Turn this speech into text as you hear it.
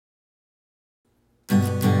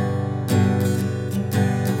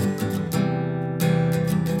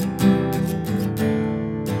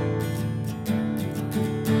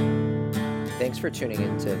for tuning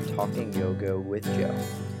in to Talking Yoga with Joe.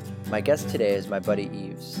 My guest today is my buddy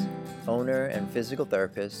Yves, owner and physical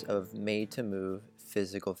therapist of Made to Move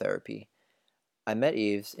Physical Therapy. I met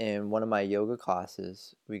Yves in one of my yoga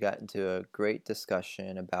classes. We got into a great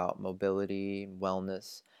discussion about mobility and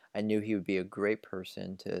wellness. I knew he would be a great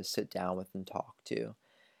person to sit down with and talk to.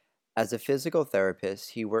 As a physical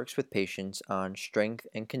therapist, he works with patients on strength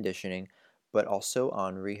and conditioning, but also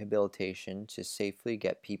on rehabilitation to safely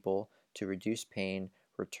get people to reduce pain,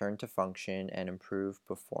 return to function, and improve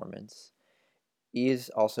performance. Yves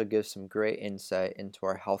also gives some great insight into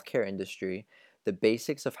our healthcare industry, the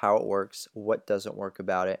basics of how it works, what doesn't work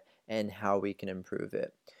about it, and how we can improve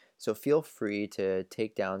it. So feel free to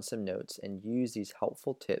take down some notes and use these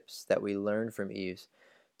helpful tips that we learned from Yves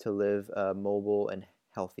to live a mobile and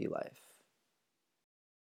healthy life.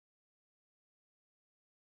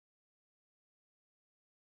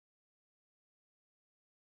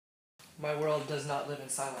 My world does not live in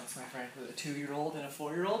silence, my friend. With a 2-year-old and a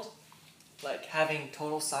 4-year-old, like having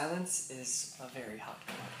total silence is a very hot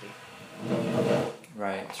commodity.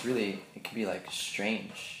 Right. It can be like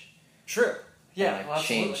strange. True. Yeah. And, well,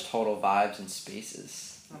 change total vibes and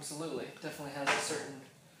spaces. Absolutely. Definitely has a certain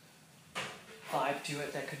vibe to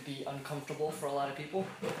it that could be uncomfortable for a lot of people.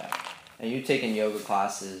 Yeah. And you've taken yoga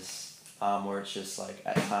classes where it's just like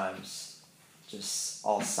at times just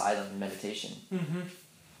all silent meditation. Mm-hmm.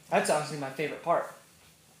 That's honestly my favorite part.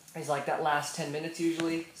 It's like that last 10 minutes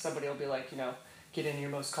usually. Somebody will be like, get in your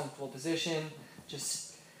most comfortable position,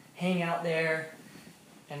 just hang out there,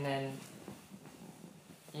 and then,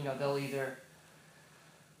 they'll either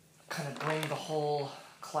kind of bring the whole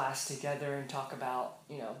class together and talk about,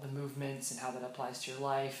 the movements and how that applies to your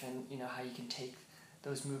life and, how you can take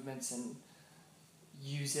those movements and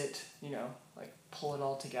use it, like pull it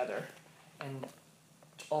all together. And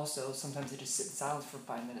also, sometimes they just sit in silence for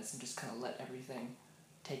 5 minutes and just kind of let everything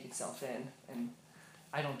take itself in. And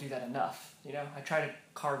I don't do that enough, I try to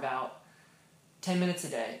carve out 10 minutes a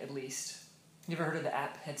day, at least. You ever heard of the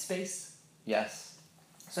app Headspace? Yes.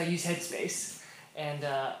 So I use Headspace, and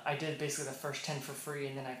I did basically the first 10 for free,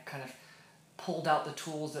 and then I kind of pulled out the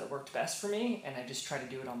tools that worked best for me, and I just try to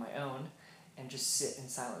do it on my own, and just sit in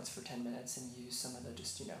silence for 10 minutes and use some of the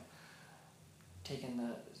taking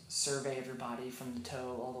the survey of your body from the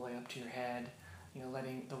toe all the way up to your head,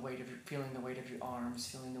 feeling the weight of your arms,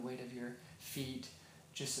 feeling the weight of your feet,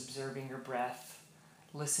 just observing your breath,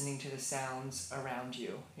 listening to the sounds around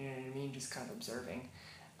you, you know what I mean, just kind of observing.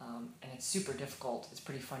 And it's super difficult. It's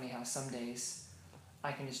pretty funny how some days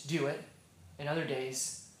I can just do it, and other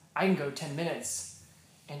days I can go 10 minutes,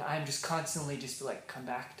 and I'm just constantly just be like, come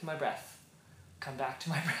back to my breath,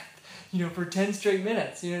 for 10 straight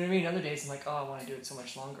minutes, you know what I mean? Other days I'm like, oh, I want to do it so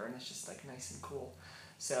much longer, and it's just like nice and cool.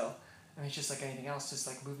 So, it's just like anything else, just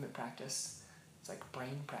like movement practice. It's like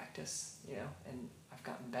brain practice, and I've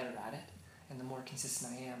gotten better at it. And the more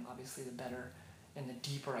consistent I am, obviously the better and the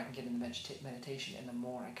deeper I can get into meditation, and the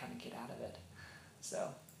more I kind of get out of it. So,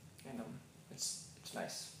 it's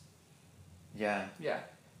nice. Yeah. Yeah.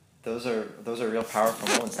 Those are real powerful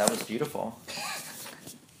moments. That was beautiful.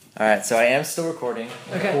 All right, so I am still recording.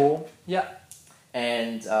 Okay. Cool. Yeah.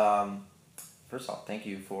 And first off, thank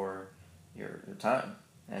you for your time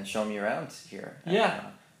and showing me around here.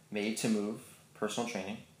 Yeah. Made to Move Personal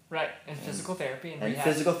Training. Right, and physical therapy and rehab.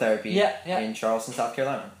 Physical therapy. Yeah. In Charleston, South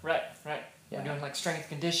Carolina. Right. Yeah. We're doing like strength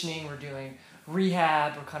conditioning. We're doing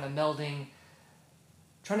rehab. We're kind of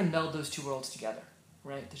trying to meld those two worlds together,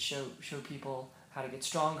 right? To show people how to get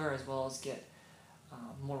stronger as well as get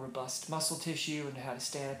more robust muscle tissue and how to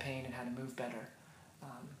stay out of pain and how to move better.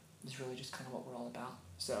 Is really just kind of what we're all about.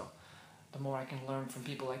 So the more I can learn from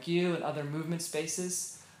people like you and other movement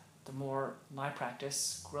spaces, the more my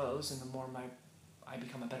practice grows and the more I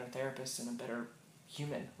become a better therapist and a better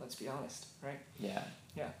human, let's be honest, right? Yeah.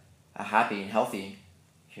 Yeah. A happy and healthy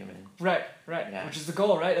human. Right. Yeah. Which is the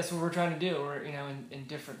goal, right? That's what we're trying to do. We're, in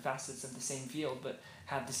different facets of the same field, but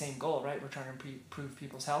have the same goal, right? We're trying to improve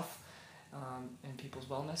people's health and people's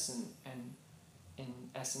wellness and in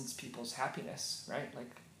essence, people's happiness, right?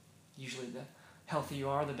 Like, usually the healthier you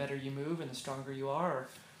are, the better you move, and the stronger you are,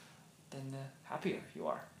 then the happier you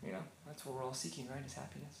are, That's what we're all seeking, right, is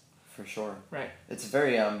happiness. For sure. Right. It's a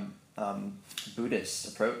very Buddhist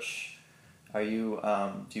approach. Are you,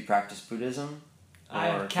 do you practice Buddhism?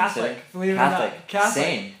 I'm Catholic, believe it or Catholic. not. Catholic.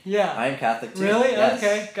 Same. Yeah. I'm Catholic too. Really? Yes.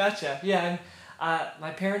 Okay, gotcha. Yeah, and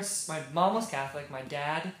my mom was Catholic, my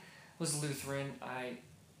dad was Lutheran. I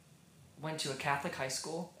went to a Catholic high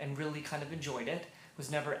school and really kind of enjoyed it, was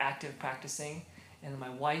never active practicing, and then my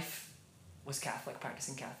wife was Catholic,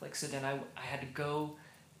 practicing Catholic, so then I had to go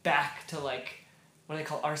back to like, what do they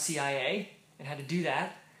call RCIA, and had to do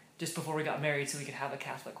that just before we got married so we could have a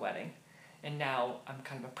Catholic wedding. And now I'm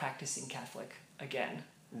kind of a practicing Catholic again.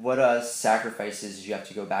 What sacrifices did you have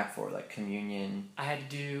to go back for, like communion? I had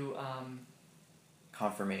to do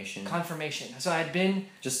confirmation. Confirmation. So I had been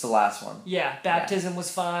just the last one. Yeah, baptism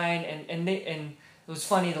was fine, and it was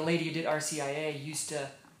funny. The lady who did RCIA used to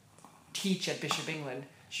teach at Bishop England.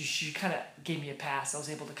 She kind of gave me a pass. I was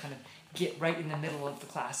able to kind of get right in the middle of the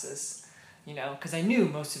classes, because I knew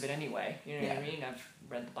most of it anyway. You know what I mean? I've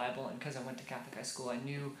read the Bible, and because I went to Catholic high school, I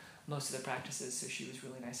knew most of the practices. So she was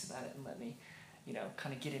really nice about it and let me,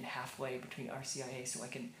 kind of get in halfway between RCIA, so I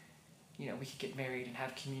can, we could get married and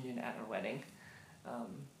have communion at our wedding.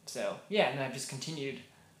 And then I've just continued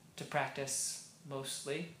to practice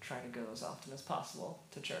mostly, try to go as often as possible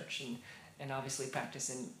to church, and obviously practice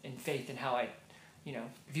in faith and how I,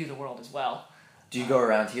 view the world as well. Do you go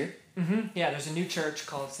around here? Mm-hmm. Yeah, there's a new church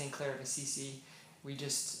called St. Clair of Assisi. We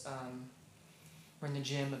just, we're in the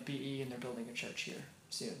gym of BE, and they're building a church here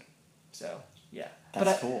soon. So, yeah.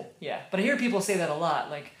 That's cool. Yeah, but I hear people say that a lot.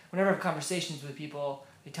 Like, whenever I have conversations with people,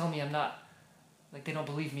 they tell me I'm not, like, they don't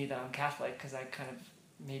believe me that I'm Catholic because I kind of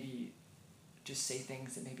maybe just say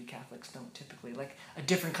things that maybe Catholics don't typically, like a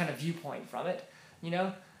different kind of viewpoint from it,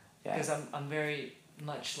 Yeah. Because I'm very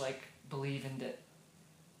much like believe in the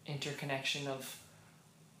interconnection of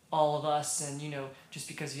all of us, and just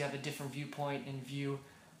because you have a different viewpoint and view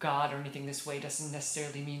God or anything this way doesn't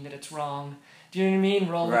necessarily mean that it's wrong. Do you know what I mean?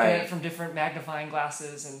 We're all looking at it from different magnifying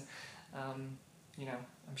glasses, and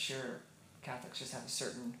I'm sure Catholics just have a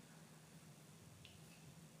certain,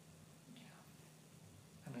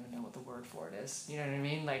 I don't even know what the word for it is. You know what I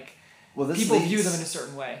mean? Like, people view them in a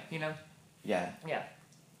certain way, Yeah. Yeah.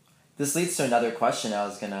 This leads to another question I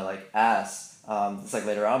was going to, ask. It's,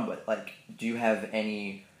 later on, but, do you have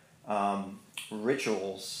any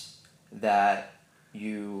rituals that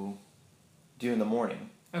you do in the morning?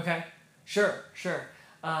 Okay. Sure.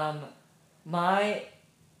 My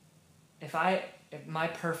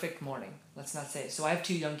perfect morning, let's not say it. So I have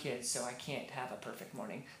 2 young kids, so I can't have a perfect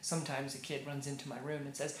morning. Sometimes a kid runs into my room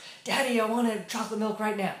and says, "Daddy, I want a chocolate milk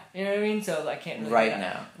right now." You know what I mean? So I can't really right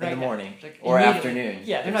now, in the morning, like, or afternoon.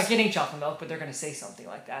 Yeah, they're not getting chocolate milk, but they're going to say something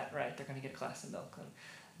like that, right? They're going to get a glass of milk.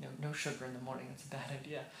 No sugar in the morning. That's a bad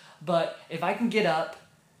idea. But if I can get up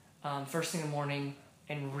first thing in the morning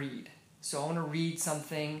and read. So I want to read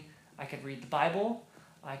something. I could read the Bible.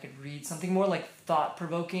 I could read something more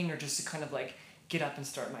thought-provoking, or just to kind of get up and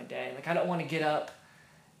start my day. I don't want to get up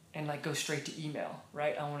and go straight to email,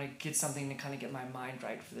 right? I want to get something to kind of get my mind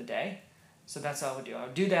right for the day. So that's what I would do. I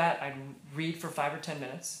would do that. I'd read for 5 or 10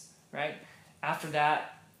 minutes, right? After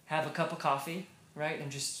that, have a cup of coffee, right?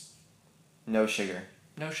 And just... No sugar,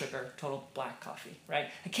 total black coffee, right?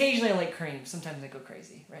 Occasionally I like cream. Sometimes I go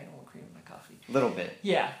crazy, right? I want cream in my coffee. A little bit.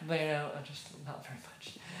 Yeah, but just not very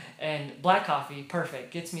much. And black coffee,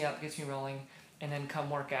 perfect. Gets me up, gets me rolling, and then come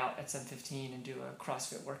work out at 7:15 and do a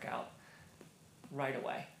CrossFit workout right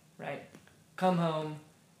away, right? Come home,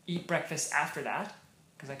 eat breakfast after that,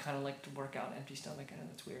 because I kind of like to work out on an empty stomach. I know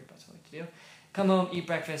that's weird, but that's what I like to do. Come home, eat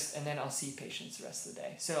breakfast, and then I'll see patients the rest of the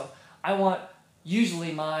day. So I want,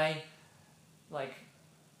 usually my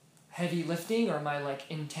heavy lifting or my high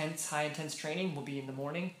intense training will be in the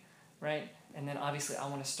morning, right? And then obviously I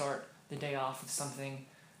want to start the day off with something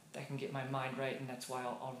that can get my mind right, and that's why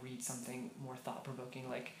I'll read something more thought-provoking.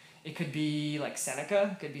 It could be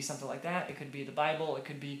Seneca, it could be something like that, it could be the Bible, it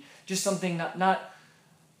could be just something not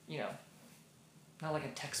like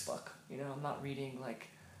a textbook, I'm not reading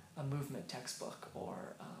a movement textbook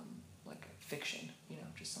or fiction,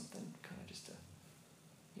 just something kind of just to,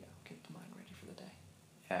 get the mind ready for the day.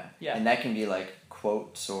 Yeah. And that can be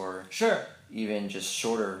quotes or sure, even just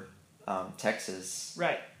shorter texts.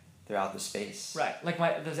 Right. Throughout the space. Right.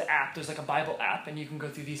 There's an app, there's a Bible app, and you can go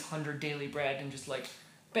through these 100 daily bread and just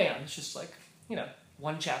bam, it's just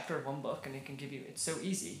one chapter of one book, and it can give you, it's so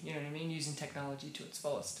easy, you know what I mean? Using technology to its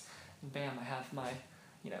fullest. And bam, I have my,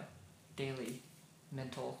 daily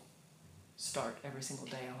mental start every single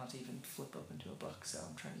day. I don't have to even flip open to a book, so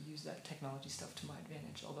I'm trying to use that technology stuff to my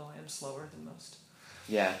advantage, although I am slower than most.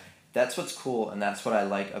 Yeah, that's what's cool, and that's what I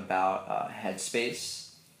like about Headspace.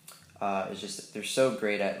 It's just they're so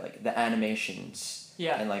great at the animations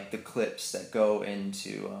and the clips that go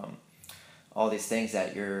into all these things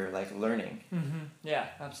that you're learning. Mm-hmm. Yeah,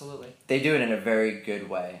 absolutely. They do it in a very good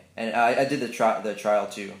way, and I did the trial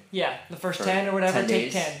too. Yeah, the first 10 or whatever. 10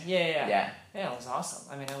 days. Take 10. Yeah, it was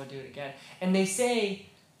awesome. I mean, I would do it again. And they say,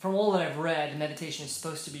 from all that I've read, meditation is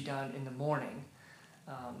supposed to be done in the morning.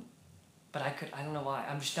 But I don't know why.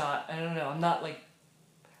 I'm just not. I don't know. I'm not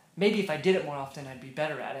maybe if I did it more often, I'd be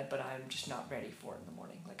better at it, but I'm just not ready for it in the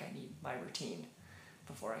morning. like I need my routine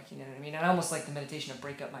before I can, you know what I mean? And I almost like the meditation to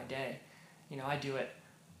break up my day. You know, I do it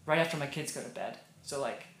right after my kids go to bed. So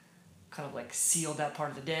like, kind of like seal that part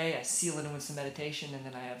of the day. I seal it in with some meditation, and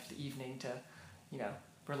then I have the evening to, you know,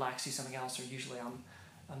 relax, do something else. Or usually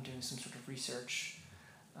I'm doing some sort of research,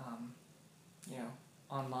 you know,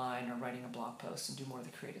 online, or writing a blog post, and do more of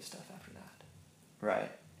the creative stuff after that.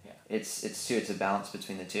 Right. Yeah. It's a balance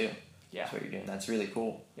between the two. Yeah. That's what you're doing. That's really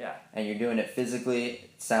cool. Yeah. And you're doing it physically.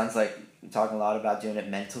 It sounds like you're talking a lot about doing it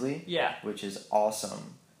mentally. Yeah. Which is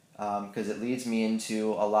awesome, because it leads me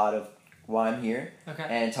into a lot of why I'm here. Okay.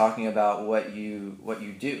 And talking about what you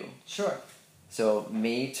do. Sure. So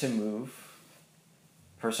Made to Move,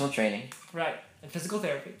 personal training. Right. And physical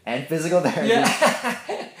therapy. And physical therapy.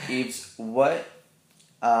 Yeah. Eves, what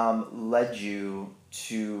led you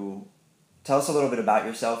to tell us a little bit about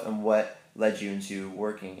yourself and what led you into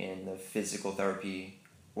working in the physical therapy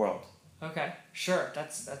world? Okay, sure.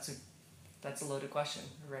 That's a loaded question.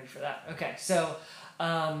 We're ready for that. Okay, so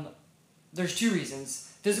there's two reasons.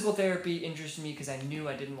 Physical therapy interested me because I knew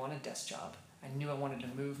I didn't want a desk job. I knew I wanted to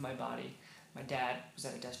move my body. My dad was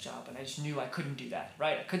at a desk job, and I just knew I couldn't do that.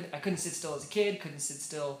 Right? I couldn't sit still as a kid. Couldn't sit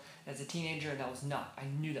still as a teenager, and that was not. I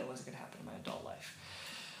knew that wasn't going to happen in my adult life.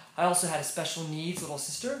 I also had a special needs little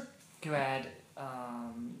sister who had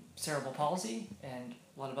cerebral palsy and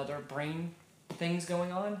a lot of other brain things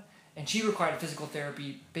going on, and she required physical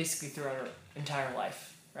therapy basically throughout her entire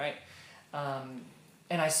life, right?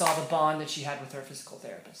 And I saw the bond that she had with her physical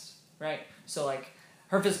therapist, right? So like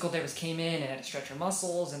her physical therapist came in and had to stretch her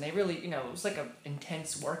muscles, and they really, you know, it was like an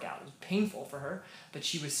intense workout. It was painful for her, but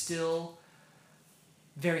she was still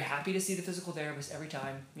very happy to see the physical therapist every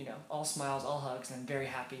time, you know, all smiles, all hugs, and very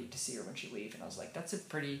happy to see her when she leaves. And I was like, that's a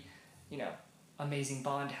pretty, you know, amazing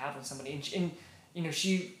bond to have with somebody. And you know,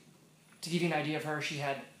 she, to give you an idea of her, she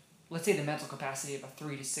had, let's say, the mental capacity of a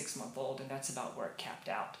 3 to 6 month old, and that's about where it capped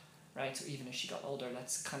out, right? So even as she got older,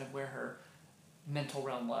 that's kind of where her mental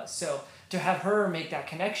realm was. So to have her make that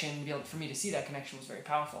connection, be able for me to see that connection was very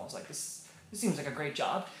powerful. I was like, this seems like a great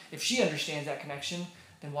job. If she understands that connection,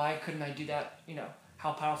 then why couldn't I do that? You know,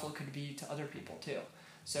 how powerful it could be to other people too.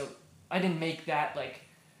 So I didn't make that like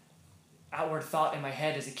outward thought in my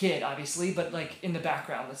head as a kid, obviously, but like in the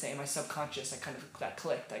background, let's say in my subconscious, I kind of that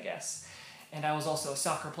clicked, I guess. And I was also a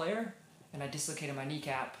soccer player, and I dislocated my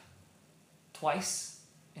kneecap twice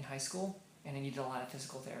in high school, and I needed a lot of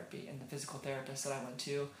physical therapy. And the physical therapist that I went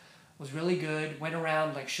to was really good, went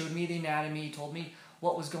around, like showed me the anatomy, told me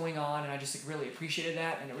what was going on, and I just like really appreciated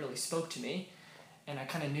that, and it really spoke to me. And I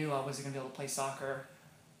kind of knew I wasn't going to be able to play soccer,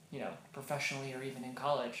 you know, professionally or even in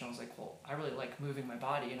college. And I was like, well, I really like moving my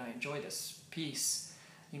body, and I enjoy this piece.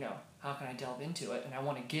 You know, how can I delve into it? And I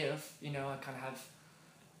want to give, you know, I kind of have,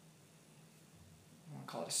 I want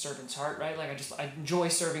to call it a servant's heart, right? Like I enjoy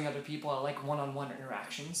serving other people. I like one-on-one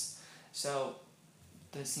interactions. So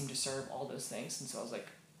this seemed to serve all those things. And so I was like,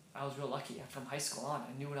 I was real lucky from high school on.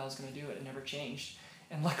 I knew what I was going to do. It never changed.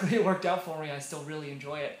 And luckily it worked out for me. I still really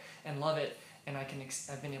enjoy it and love it. And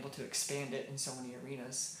I've been able to expand it in so many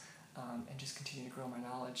arenas, and just continue to grow my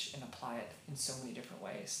knowledge and apply it in so many different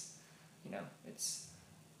ways. You know,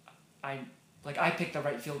 I picked the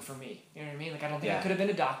right field for me. You know what I mean? Like I don't think I could have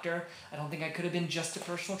been a doctor. I don't think I could have been just a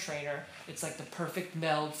personal trainer. It's like the perfect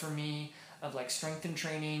meld for me of like strength and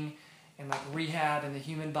training and like rehab and the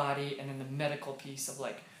human body, and then the medical piece of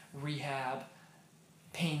like rehab,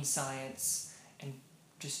 pain science, and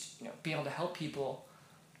just, you know, be able to help people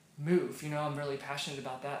move. You know, I'm really passionate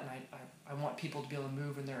about that, and I want people to be able to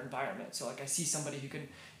move in their environment. So like I see somebody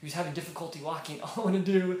who's having difficulty walking, all I want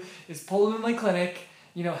to do is pull them in my clinic,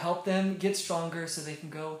 you know, help them get stronger so they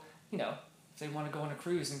can go, you know, if they want to go on a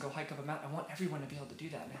cruise and go hike up a mountain, I want everyone to be able to do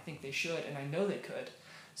that, and I think they should, and I know they could.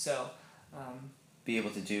 So be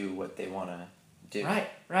able to do what they want to do.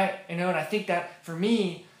 Right. You know, and I think that for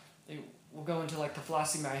me, we'll go into like the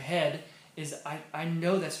philosophy in my head, is I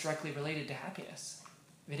know that's directly related to happiness.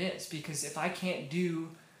 It is, because if I can't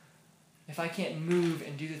move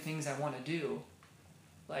and do the things I want to do,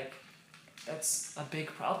 like, that's a big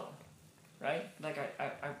problem, right? Like,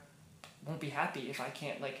 I won't be happy if I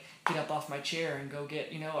can't, like, get up off my chair and go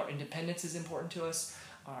get, you know, our independence is important to us.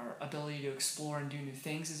 Our ability to explore and do new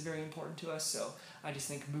things is very important to us. So I just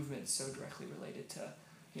think movement is so directly related to,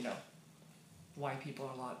 you know, why people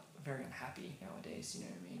are very unhappy nowadays, you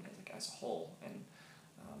know what I mean, like as a whole. And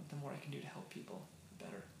the more I can do to help people, the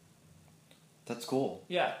better. That's cool.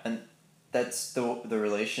 Yeah. And that's the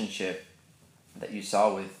relationship that you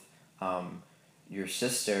saw with your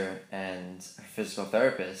sister and her physical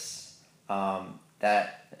therapist,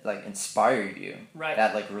 that like inspired you. Right.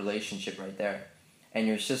 That like relationship right there. And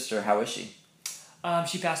your sister, how is she?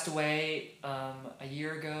 She passed away a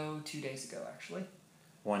year ago, 2 days ago, actually.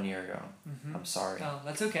 1 year ago. Mm-hmm. I'm sorry. Oh,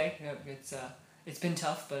 that's okay. Yeah, it's been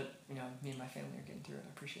tough, but me and my family are getting through it. I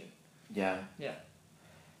appreciate it. Yeah. Yeah.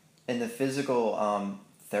 In the physical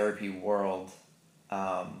therapy world,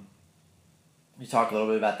 you talk a little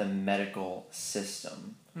bit about the medical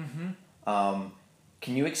system. Mm-hmm.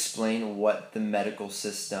 Can you explain what the medical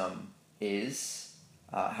system is,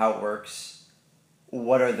 how it works,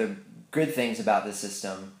 what are the good things about the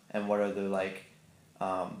system, and what are the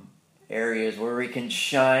areas where we can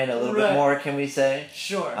shine a little bit more, can we say?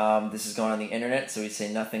 Sure. This is going on the internet, so we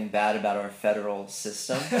say nothing bad about our federal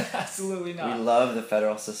system. Absolutely not. We love the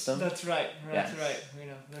federal system. That's right. That's Yes. right.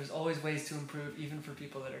 There's always ways to improve, even for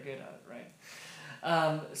people that are good at it,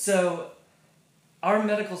 right? So our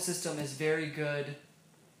medical system is very good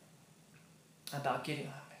about getting...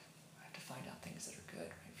 I have to find out things that are good,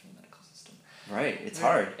 right, from the medical system. Right. It's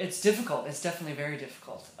hard. It's difficult. It's definitely very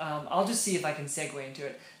difficult. I'll just see if I can segue into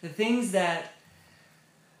it. The things that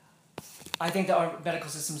I think that our medical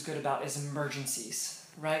system is good about is emergencies,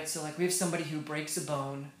 right? So we have somebody who breaks a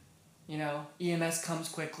bone, EMS comes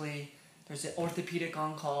quickly, there's an orthopedic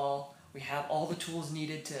on call, we have all the tools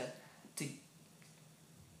needed to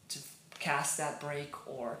cast that break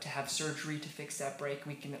or to have surgery to fix that break,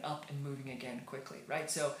 we can get up and moving again quickly,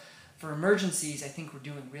 right? So for emergencies, I think we're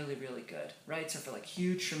doing really, really good, right? So for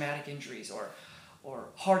huge traumatic injuries or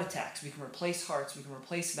heart attacks, we can replace hearts, we can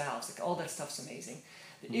replace valves, all that stuff's amazing.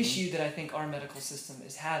 The issue that I think our medical system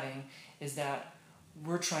is having is that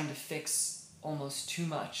we're trying to fix almost too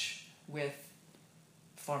much with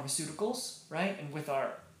pharmaceuticals, right? And with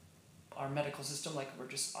our medical system, we're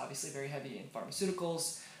just obviously very heavy in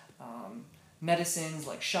pharmaceuticals, medicines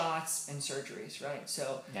like shots and surgeries, right?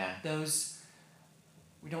 So those,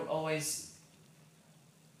 we don't always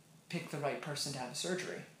pick the right person to have a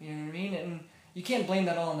surgery, you know what I mean? And you can't blame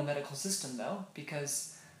that all on the medical system, though,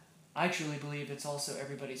 because I truly believe it's also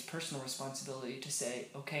everybody's personal responsibility to say,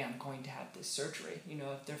 okay, I'm going to have this surgery.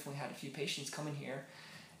 I've definitely had a few patients come in here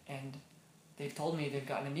and they've told me they've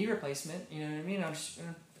gotten a knee replacement, you know what I mean?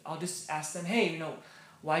 I'll just ask them, hey,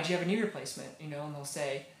 why'd you have a knee replacement? And they'll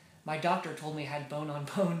say, my doctor told me I had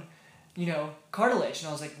bone-on-bone, cartilage. And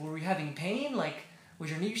I was like, were you having pain? Was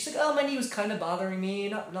your knee? She's like, oh, my knee was kind of bothering me.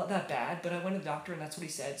 Not that bad, but I went to the doctor and that's what he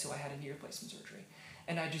said, so I had a knee replacement surgery.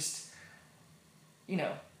 And I just,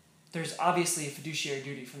 there's obviously a fiduciary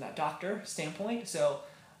duty from that doctor standpoint, so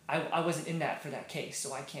I wasn't in that for that case,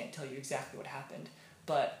 so I can't tell you exactly what happened.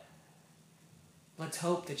 But let's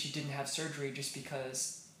hope that she didn't have surgery just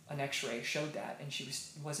because an x-ray showed that and she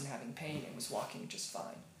wasn't having pain and was walking just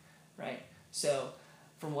fine, right? So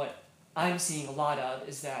from what I'm seeing a lot of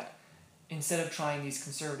is that instead of trying these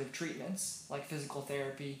conservative treatments like physical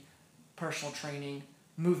therapy, personal training,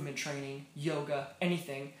 movement training, yoga,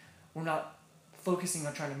 anything, we're not focusing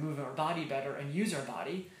on trying to move our body better and use our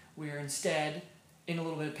body. We're instead in a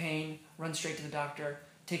little bit of pain, run straight to the doctor,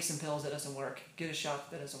 take some pills that doesn't work, get a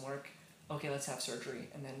shot that doesn't work. Okay, let's have surgery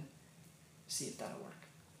and then see if that'll work.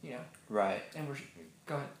 Right. And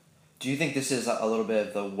go ahead. Do you think this is a little bit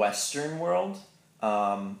of the Western world,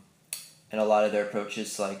 and a lot of their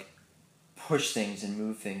approaches to push things and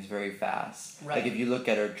move things very fast? Right. If you look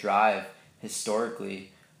at our drive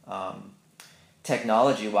historically,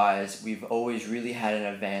 technology-wise, we've always really had an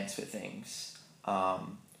advance with things.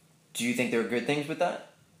 Do you think there are good things with that?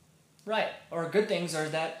 Right. Or good things are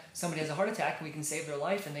that somebody has a heart attack and we can save their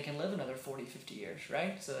life and they can live another 40, 50 years,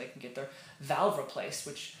 right? So they can get their valve replaced,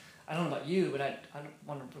 which I don't know about you, but I don't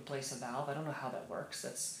want to replace a valve. I don't know how that works.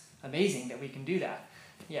 That's amazing that we can do that.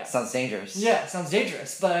 Yeah. Sounds dangerous. Yeah, it sounds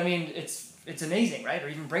dangerous, but I mean, it's amazing, right? Or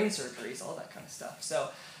even brain surgeries, all that kind of stuff. So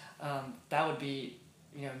that would be,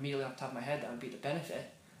 immediately off the top of my head, that would be the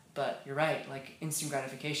benefit. But you're right, instant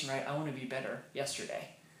gratification, right? I want to be better yesterday.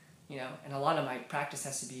 And a lot of my practice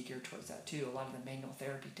has to be geared towards that too. A lot of the manual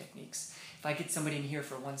therapy techniques. If I get somebody in here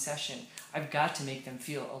for one session, I've got to make them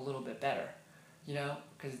feel a little bit better,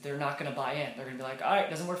 because they're not going to buy in. They're going to be like, all right,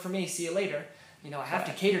 doesn't work for me, see you later. I have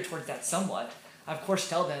to cater towards that somewhat. I, of course,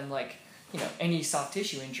 tell them, any soft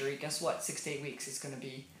tissue injury, guess what? 6 to 8 weeks, it's going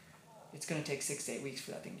to take 6 to 8 weeks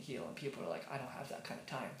for that thing to heal. And people are like, I don't have that kind of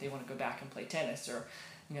time. They want to go back and play tennis or,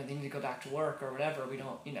 they need to go back to work or whatever. We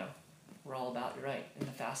don't, we're all about, you're right, in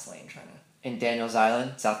the fast lane trying to... In Daniels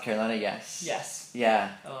Island, South Carolina, yes. Yes.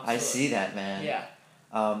 Yeah, Oh, I see that, man. Yeah.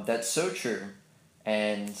 That's so true.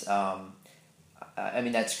 And, I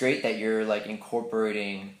mean, that's great that you're,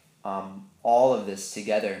 incorporating all of this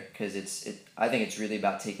together, because I think it's really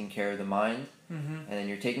about taking care of the mind, and then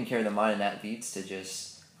you're taking care of the mind, and that leads to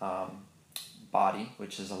just body,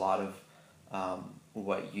 which is a lot of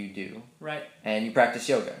what you do. Right. And you practice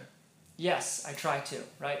yoga. Yes, I try to,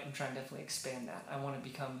 right? I'm trying to definitely expand that. I want to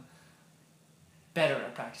become better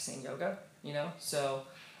at practicing yoga, you know? So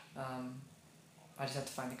I just have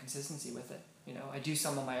to find the consistency with it, you know? I do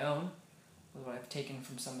some on my own, with what I've taken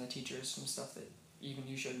from some of the teachers, some stuff that even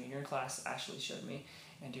you showed me in your class, Ashley showed me,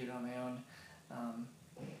 and do it on my own.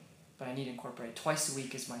 But I need to incorporate. Twice a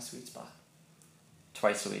week is my sweet spot.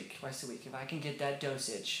 Twice a week. Twice a week. If I can get that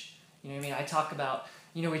dosage, you know what I mean? I talk about,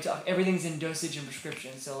 you know, everything's in dosage and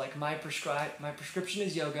prescription. So like my prescription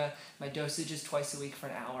is yoga, my dosage is twice a week for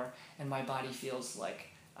an hour, and my body feels like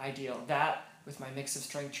ideal. That with my mix of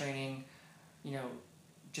strength training, you know,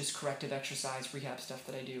 just corrective exercise, rehab stuff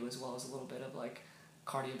that I do, as well as a little bit of like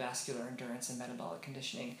cardiovascular endurance and metabolic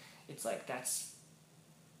conditioning. It's like that's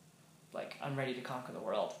like I'm ready to conquer the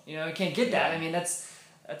world. You know, I can't get that. I mean, that's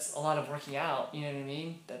a lot of working out. You know what I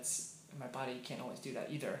mean? That's my body can't always do that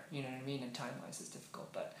either. You know what I mean? And time wise, it's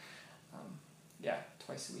difficult. But yeah,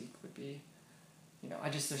 twice a week would be. You know, I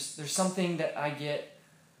just there's something that I get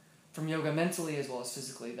from yoga mentally as well as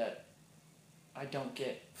physically that I don't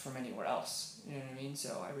get from anywhere else. You know what I mean?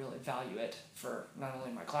 So I really value it for not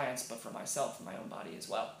only my clients but for myself and my own body as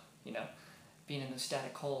well. You know, being in those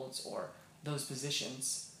static holds or those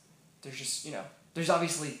positions. There's just, you know, there's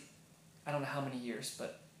obviously, I don't know how many years,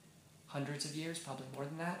 but hundreds of years, probably more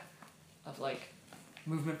than that, of like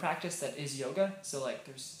movement practice that is yoga. So like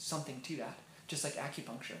there's something to that. Just like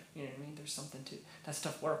acupuncture, you know what I mean? There's something to, that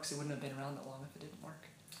stuff works. It wouldn't have been around that long if it didn't work.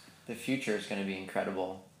 The future is going to be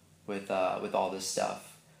incredible with all this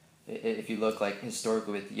stuff. If you look like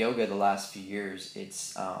historically with yoga the last few years,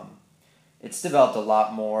 it's developed a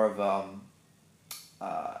lot more of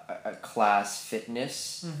a class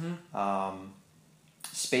fitness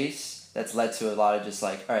space that's led to a lot of just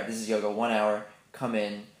like, all right, this is yoga, 1 hour, come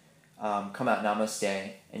in, come out,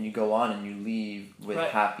 namaste, and you go on and you leave with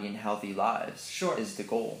happy and healthy lives. Sure. Is the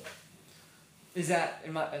goal. Is that,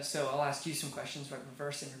 so I'll ask you some questions, right,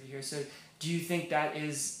 reverse interview here. So do you think that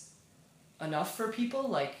is enough for people?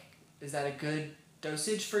 Like, is that a good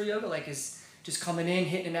dosage for yoga? Like, is just coming in,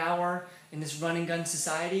 hitting an hour in this run and gun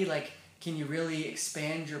society, like, can you really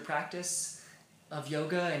expand your practice of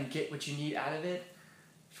yoga and get what you need out of it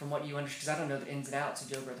from what you understand? Because I don't know the ins and outs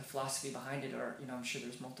of yoga or the philosophy behind it, or, you know, I'm sure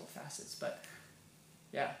there's multiple facets, but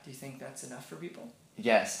yeah, do you think that's enough for people?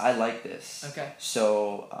 Yes, I like this. Okay.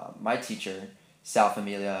 So my teacher, Sal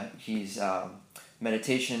Familia, he's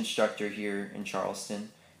meditation instructor here in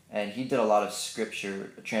Charleston, and he did a lot of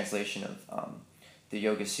scripture translation of the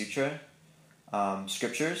Yoga Sutra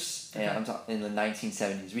scriptures, and I'm talking in the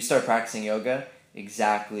 1970s. We started practicing yoga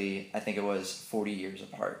exactly, I think it was 40 years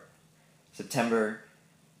apart, September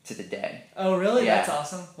to the day. Oh, really? Yeah. That's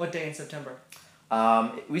awesome. What day in September?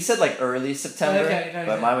 We said like early September, Okay.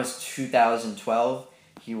 but mine was 2012.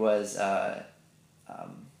 He was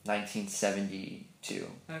 1972.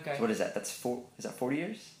 Okay. So what is that? That's 40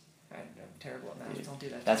 years? I'm terrible at math. Don't do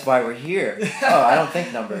that. That's why we're here. Oh, I don't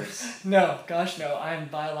think numbers. No, gosh, no. I'm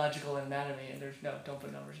biological anatomy, and don't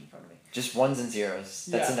put numbers in front of me. Just ones and zeros.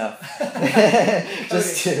 That's enough. Coding.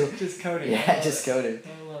 Just two. Just coding. Yeah, just coded.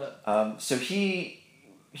 I love it. So he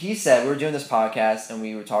said, we were doing this podcast, and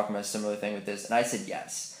we were talking about a similar thing with this, and I said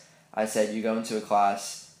yes. I said, you go into a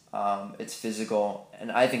class, it's physical, and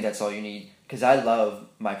I think that's all you need, because I love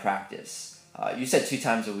my practice. You said 2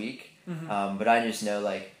 times a week, but I just know,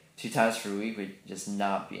 like, 2 times per week would just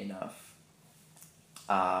not be enough.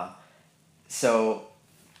 So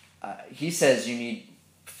he says you need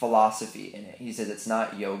philosophy in it. He says it's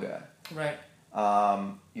not yoga. Right.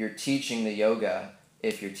 You're teaching the yoga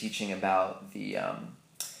if you're teaching about the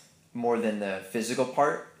more than the physical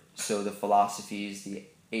part. So the philosophies, the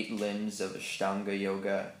 8 limbs of Ashtanga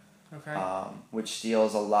yoga, Okay. which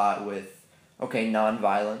deals a lot with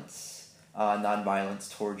nonviolence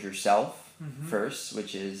towards yourself first,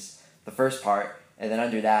 which is the first part, and then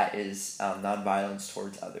under that is nonviolence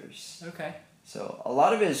towards others. Okay. So a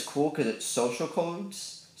lot of it is cool because it's social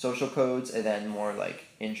codes, and then more like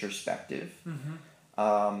introspective.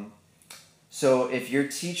 So if you're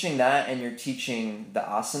teaching that and you're teaching the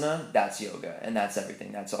asana, that's yoga, and that's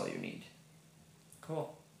everything. That's all you need.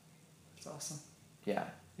 Cool. That's awesome. Yeah.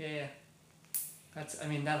 Yeah. That's, I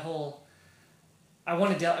mean, that whole, I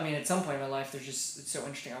want to delve, I mean, at some point in my life, it's so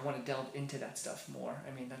interesting. I want to delve into that stuff more.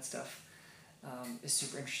 I mean, that stuff is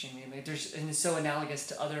super interesting to me. I mean, and it's so analogous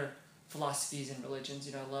to other philosophies and religions.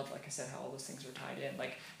 You know, I love, like I said, how all those things are tied in.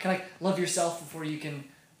 Like, kind of like, love yourself before you can,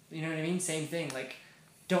 you know what I mean? Same thing. Like,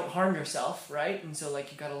 don't harm yourself, right? And so,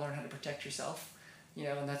 like, you got to learn how to protect yourself, you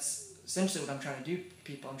know, and that's essentially what I'm trying to do,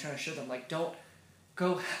 people. I'm trying to show them, like, don't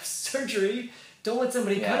go have surgery. Don't let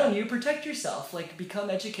somebody cut Yeah. on you. Protect yourself. Like, become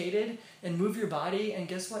educated and move your body. And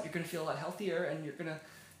guess what? You're going to feel a lot healthier, and you're going to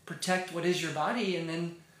protect what is your body. And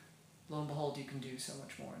then, lo and behold, you can do so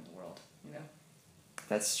much more in the world. You know,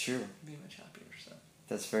 That's true. be much happier. So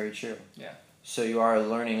That's very true. yeah. So you are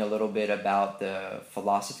learning a little bit about the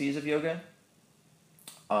philosophies of yoga.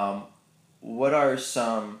 What are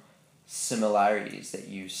some similarities that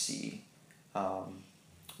you see?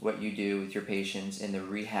 What you do with your patients in the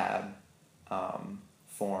rehab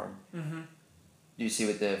form? Mm-hmm. Do you see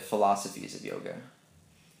with the philosophies of yoga?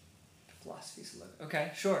 Philosophies of yoga.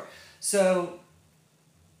 Okay, sure. So,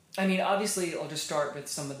 I mean, obviously, I'll just start with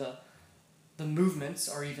some of the movements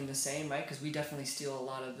are even the same, right? Because we definitely steal a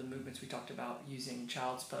lot of the movements we talked about using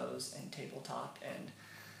child's pose and tabletop, and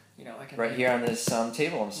you know, I can Right here on this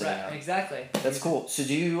table I'm sitting right, on. exactly. That's cool. So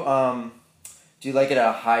do you like it at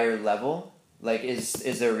a higher level? Like,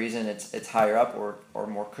 is there a reason it's higher up or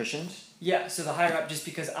more cushioned? Yeah. So the higher up, just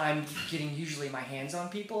because I'm getting usually my hands on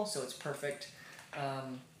people, so it's perfect.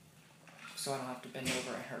 So I don't have to bend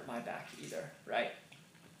over and hurt my back either, right?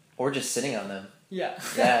 Or just sitting on them? Yeah.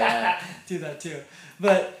 Yeah. Do that too.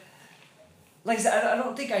 But like I said, I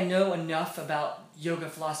don't think I know enough about yoga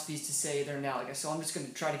philosophies to say they're analogous. So I'm just going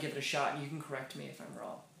to try to give it a shot, and you can correct me if I'm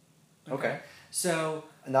wrong. Okay. So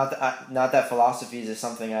Not that philosophies is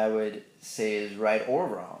something I would say is right or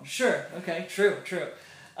wrong. sure. Okay. True.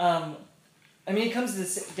 I mean, it comes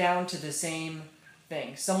down to the same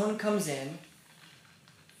thing. Someone comes in,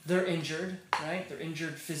 they're injured, right? They're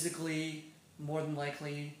injured physically, more than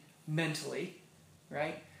likely mentally,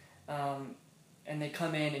 right? And they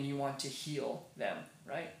come in and you want to heal them,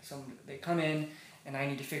 right? So they come in and I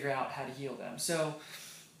need to figure out how to heal them. So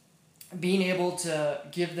being able to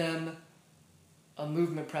give them a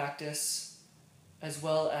movement practice as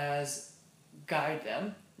well as guide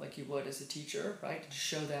them like you would as a teacher, right? To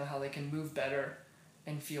show them how they can move better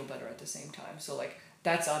and feel better at the same time. So like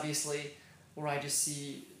that's obviously where I just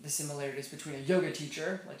see the similarities between a yoga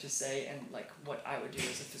teacher, let's just say, and like what I would do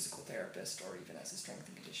as a physical therapist or even as a strength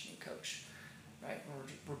and conditioning coach, right?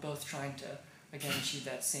 We're both trying to, again, achieve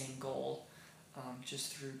that same goal,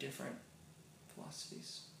 just through different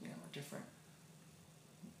philosophies, you know, or different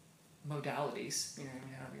modalities, you know,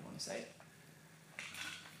 however you want to say it.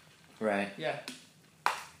 Right. Yeah.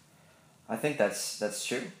 I think that's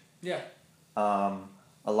true. Yeah.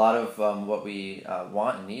 A lot of what we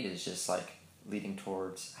want and need is just like leading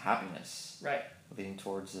towards happiness. Right. Leading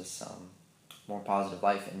towards this more positive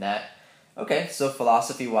life. And that, okay, so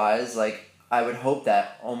philosophy-wise, like, I would hope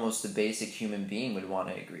that almost the basic human being would want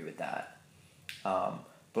to agree with that.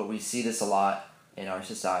 But we see this a lot in our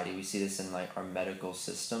society. We see this in, like, our medical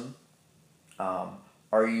system.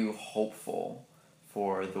 Are you hopeful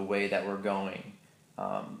for the way that we're going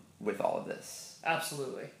with all of this?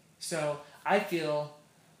 Absolutely. So I feel,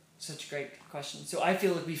 such a great question. So I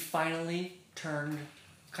feel like we finally turned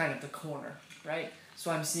kind of the corner, right?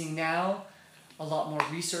 So I'm seeing now a lot more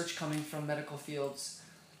research coming from medical fields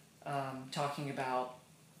talking about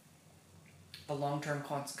the long-term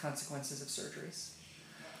consequences of surgeries,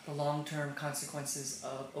 the long-term consequences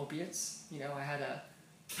of opiates. You know, I had a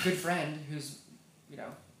good friend whose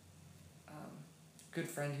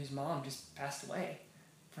mom just passed away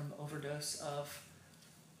from overdose of,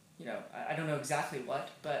 you know, I don't know exactly what,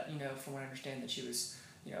 but, you know, from what I understand that she was,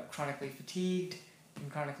 you know, chronically fatigued and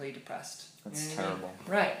chronically depressed. That's You know what I mean? terrible.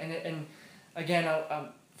 Right, and again,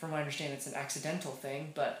 from what I understand, it's an accidental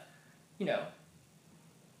thing, but, you know,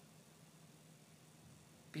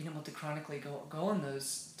 being able to chronically go on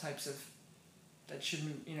those types of, that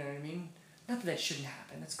shouldn't, you know what I mean? Not that shouldn't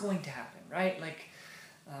happen, it's going to happen, right? Like,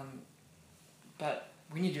 but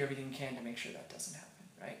we need to do everything we can to make sure that doesn't happen,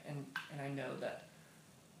 right? And I know that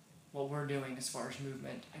what we're doing as far as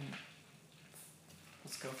movement and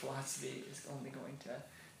let's go philosophy is only going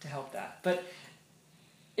to help that. But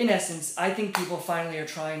in essence, I think people finally are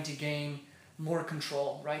trying to gain more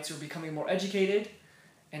control, right? So we're becoming more educated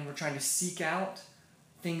and we're trying to seek out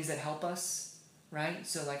things that help us, right?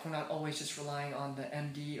 So like we're not always just relying on the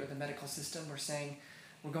MD or the medical system. We're saying,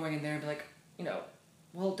 we're going in there and be like, you know,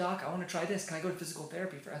 well, doc, I want to try this. Can I go to physical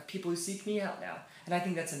therapy for people who seek me out now? And I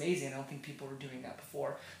think that's amazing. I don't think people were doing that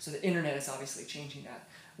before. So the internet is obviously changing that.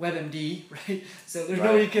 WebMD, right? So there's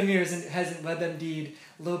nobody come here who hasn't WebMD'd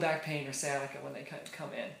low back pain or sciatica when they come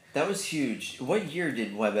in. That was huge. What year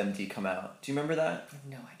did WebMD come out? Do you remember that? I have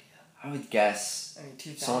no idea. I would guess. I mean,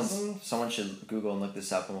 2000? Someone should Google and look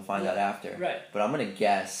this up, and we'll find out after. Right. But I'm gonna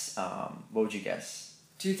guess. What would you guess?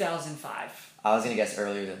 2005. I was gonna guess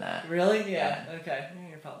earlier than that. Really? Yeah. Okay.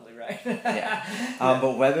 You're probably right. Yeah. But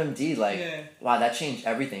WebMD, like, wow, that changed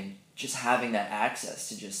everything. just having that access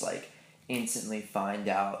to just like instantly find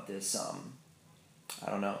out this I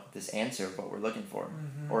don't know, this answer of what we're looking for,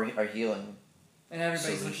 or our healing. And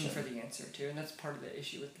everybody's solution. looking for the answer too, and that's part of the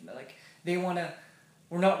issue with them. Like they want to.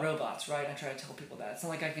 We're not robots, right? I try to tell people that it's not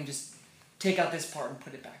like I can just take out this part and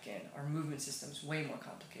put it back in. Our movement system's way more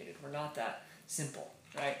complicated. We're not that simple,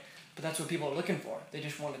 right? But that's what people are looking for. They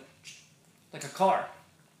just want to, like a car,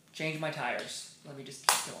 change my tires. Let me just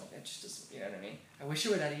keep going. It just doesn't, you know what I mean? I wish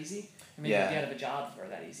it were that easy. And maybe I'd be out of a job if it were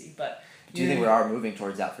that easy. But do you think we are moving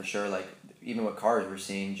towards that for sure? Like even with cars, we're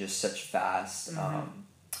seeing just such fast.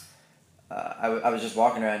 I was just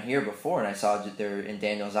walking around here before, and I saw that they're in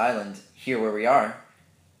Daniels Island, here where we are.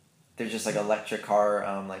 There's just like electric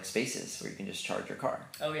car like spaces where you can just charge your car.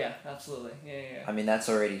 Oh yeah, absolutely. Yeah. I mean, that's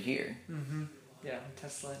already here. Yeah,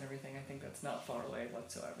 Tesla and everything. I think that's not far away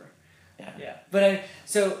whatsoever. Yeah. But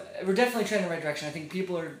so we're definitely trending in the right direction. I think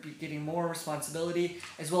people are getting more responsibility,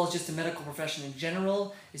 as well as just the medical profession in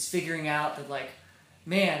general is figuring out that like,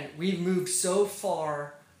 man, we've moved so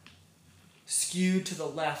far skewed to the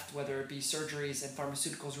left, whether it be surgeries and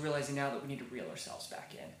pharmaceuticals, realizing now that we need to reel ourselves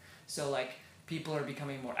back in. So like people are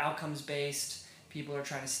becoming more outcomes based. People are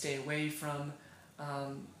trying to stay away from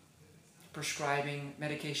prescribing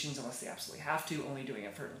medications unless they absolutely have to, only doing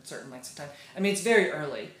it for certain lengths of time. I mean, it's very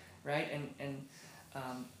early, right?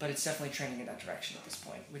 But it's definitely trending in that direction at this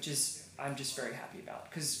point, which is I'm just very happy about.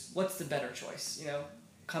 Because what's the better choice? You know,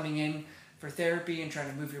 coming in for therapy and trying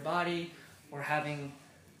to move your body, or having,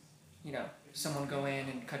 you know, someone go in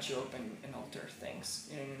and cut you open and alter things.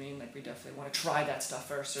 You know what I mean? Like we definitely want to try that stuff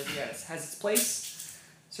first. Surgery has its place.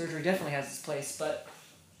 Surgery definitely has its place, but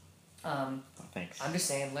thanks. I'm just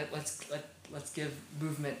saying let's give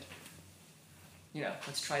movement. You know,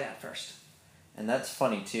 let's try that first. And that's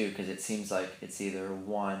funny too, because it seems like it's either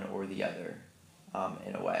one or the other,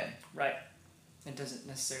 in a way. Right. It doesn't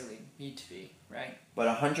necessarily need to be, right?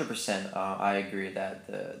 But 100%, I agree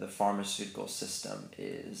that the pharmaceutical system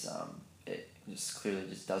is it just clearly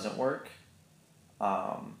just doesn't work.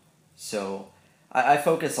 So I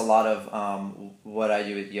focus a lot of what I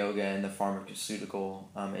do with yoga and the pharmaceutical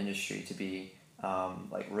industry to be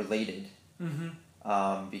like related,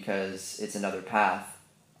 because it's another path.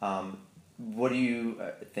 What do you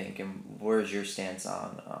think, and where's your stance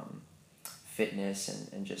on fitness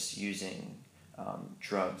and just using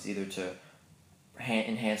drugs either to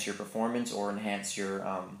enhance your performance or enhance your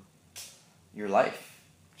life?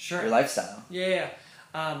 Sure. Your lifestyle. Yeah.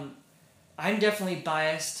 I'm definitely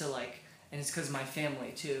biased to like, and it's because of my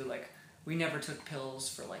family too, like we never took pills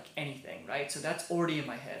for like anything, right? So that's already in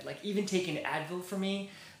my head. Like even taking Advil for me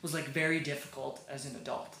was like very difficult as an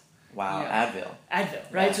adult. Wow, you know? Advil,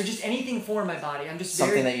 right? Yeah. So just anything for my body. I'm just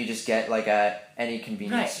something that you just get like at any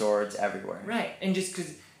convenience store. It's everywhere. Right, and just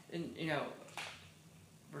because, you know,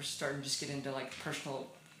 we're starting to just get into like personal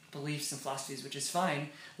beliefs and philosophies, which is fine.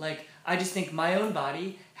 Like I just think my own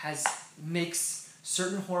body makes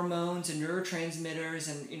certain hormones and neurotransmitters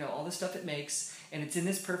and, you know, all the stuff it makes, and it's in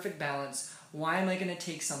this perfect balance. Why am I going to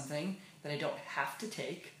take something that I don't have to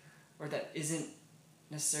take, or that isn't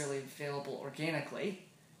necessarily available organically,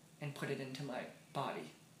 and put it into my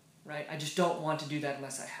body, right? I just don't want to do that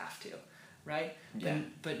unless I have to, right? Yeah.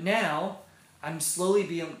 But now I'm slowly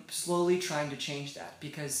trying to change that,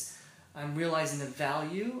 because I'm realizing the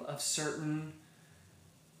value of certain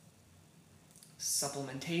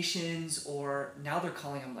supplementations, or now they're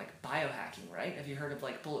calling them like biohacking, right? Have you heard of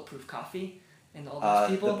like Bulletproof Coffee and all those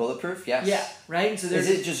people? The Bulletproof, yes. Yeah, right? And so is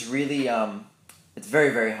it just really, it's very,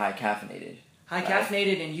 very high caffeinated. High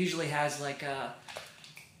caffeinated, and usually has like a,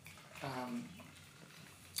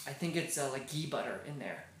 I think it's like ghee butter in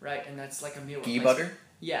there, right? And that's like a meal Ghee replacement. butter?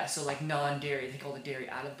 Yeah, so like non-dairy. They take all the dairy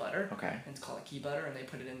out of butter. Okay. And it's called ghee butter, and they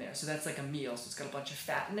put it in there. So that's like a meal. So it's got a bunch of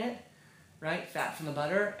fat in it, right? Fat from the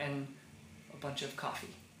butter, and a bunch of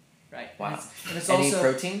coffee, right? Wow. And it's Any also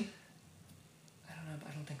protein? I don't know.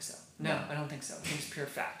 I don't think so. No, I don't think so. I think it's pure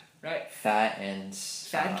fat, right? Fat and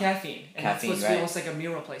Caffeine. And caffeine, it's supposed to right. be almost like a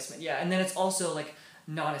meal replacement. Yeah, and then it's also like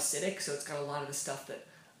non-acidic, so it's got a lot of the stuff that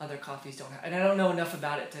other coffees don't have. And I don't know enough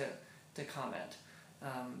about it to comment.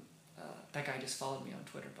 That guy just followed me on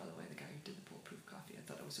Twitter, by the way, the guy who did the Bulletproof Coffee. I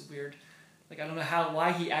thought it was a weird, like, I don't know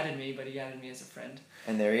why he added me, but he added me as a friend.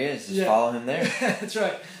 And there he is. Just follow him there. That's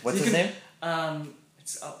right. What's his name?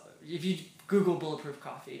 It's if you Google Bulletproof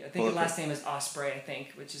Coffee, I think the last name is Osprey, I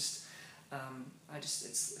think, which is,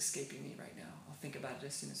 it's escaping me right now. I'll think about it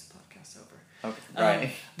as soon as the podcast's over. Okay, right.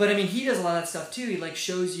 But I mean, he does a lot of that stuff too. He like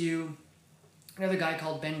shows you. Another guy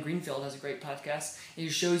called Ben Greenfield has a great podcast, and he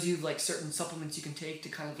shows you like certain supplements you can take to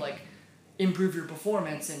kind of like improve your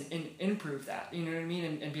performance and improve that. You know what I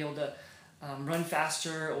mean? And be able to run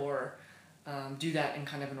faster or do that in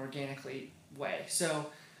kind of an organically way. So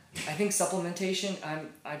I think supplementation,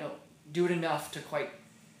 I don't do it enough to quite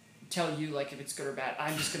tell you like if it's good or bad.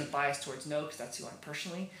 I'm just going to bias towards no because that's who I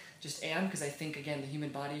personally just am, because I think, again, the human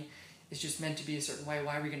body is just meant to be a certain way.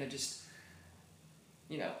 Why are we going to just,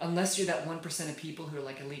 unless you're that 1% of people who are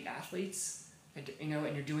like elite athletes, and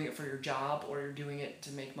you're doing it for your job or you're doing it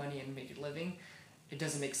to make money and make a living, it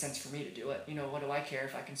doesn't make sense for me to do it. What do I care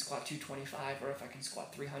if I can squat 225 or if I can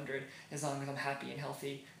squat 300? As long as I'm happy and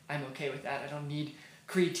healthy, I'm okay with that. I don't need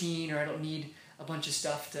creatine or I don't need a bunch of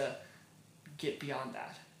stuff to get beyond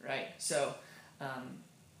that, right? So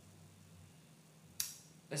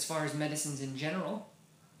as far as medicines in general,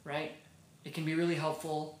 right, it can be really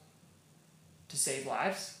helpful to save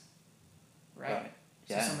lives, right?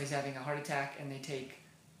 Yeah. So somebody's having a heart attack and they take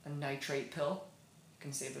a nitrate pill,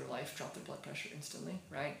 can save their life, drop their blood pressure instantly,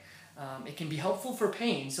 right? It can be helpful for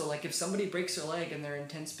pain. So like if somebody breaks their leg and they're in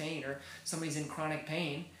intense pain, or somebody's in chronic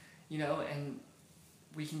pain, and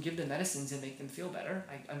we can give them medicines and make them feel better.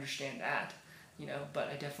 I understand that, but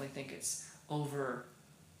I definitely think it's over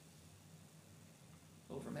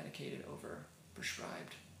medicated, over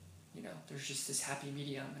prescribed. There's just this happy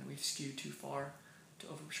medium, and we've skewed too far to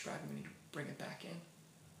overprescribe, and we need to bring it back in.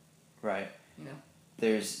 Right.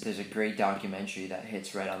 There's a great documentary that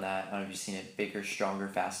hits right on that. I don't know if you've seen it, Bigger, Stronger,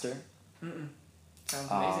 Faster. Mm-mm. Sounds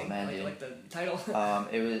amazing. Man, I like the title.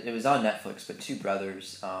 It was on Netflix, but two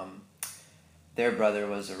brothers. Their brother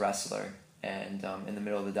was a wrestler, and in the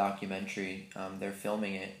middle of the documentary, they're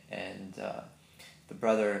filming it, and the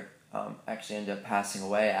brother actually ended up passing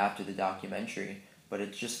away after the documentary. But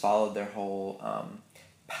it just followed their whole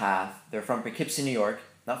path. They're from Poughkeepsie, New York,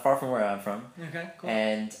 not far from where I'm from. Okay, cool.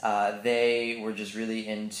 And they were just really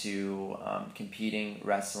into competing,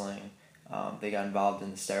 wrestling. They got involved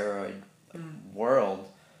in the steroid world.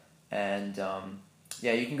 And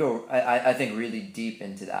you can go, I think, really deep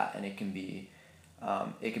into that. And it can be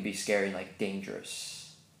scary and like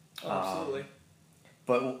dangerous. Oh, absolutely.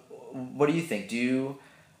 But what do you think? Do you,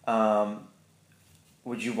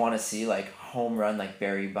 would you want to see like home run like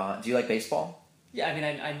Barry Bonds? Do you like baseball? Yeah, I mean,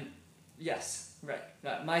 I'm yes, right.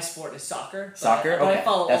 My sport is soccer. Soccer? But Okay, I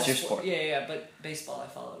follow that's all your sport. Yeah, but baseball I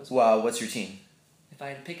follow as well. Well, what's your team? If I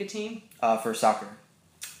had to pick a team? For soccer.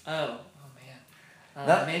 Oh man.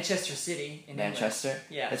 Manchester City in Manchester? England.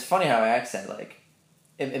 Yeah. It's funny how I ask that. Like,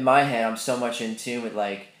 in my head, I'm so much in tune with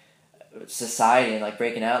like society and like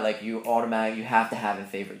breaking out. Like you have to have a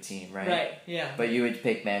favorite team, right? Right. Yeah. But you would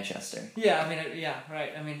pick Manchester. Yeah. I mean,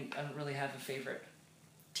 right. I mean, I don't really have a favorite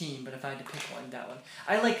team, but if I had to pick one, that one.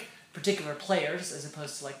 I like particular players as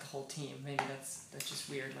opposed to like the whole team. Maybe that's just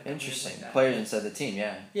weird. Like interesting. Like that. Players instead of the team,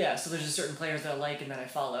 yeah. Yeah. So there's just certain players that I like and that I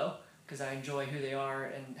follow because I enjoy who they are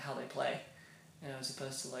and how they play, as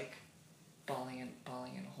opposed to like balling in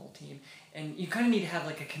a whole team. And you kind of need to have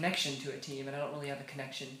like a connection to a team, and I don't really have a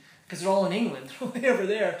connection because they're all in England, way over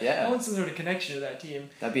there. Yeah. I want some sort of connection to that team.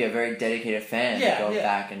 That'd be a very dedicated fan to go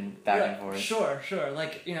back and forth. Sure.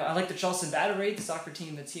 Like, I like the Charleston Battery, the soccer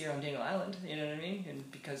team that's here on Daniel Island, you know what I mean? And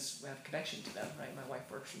because we have a connection to them, right? My wife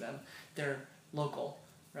works for them. They're local,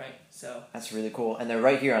 right? So that's really cool. And they're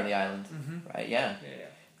right here on the island, right? Yeah. Yeah.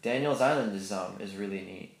 Daniel's Island is really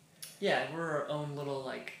neat. Yeah, we're our own little,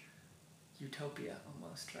 like, utopia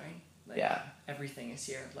almost, right? Like, yeah. Everything is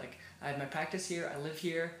here. Like, I have my practice here, I live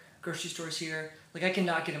here, grocery stores here. Like, I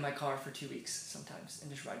cannot get in my car for 2 weeks sometimes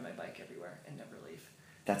and just ride my bike everywhere and never leave.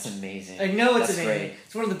 That's amazing. I know it's That's amazing. Great.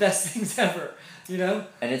 It's one of the best things ever,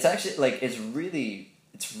 And it's actually, like, it's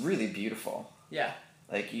really beautiful. Yeah.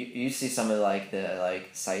 Like, you see some of, like, the, like,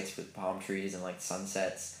 sites with palm trees and, like,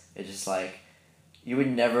 sunsets. It's just, like, you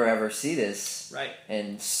would never, ever see this right.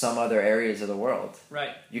 in some other areas of the world.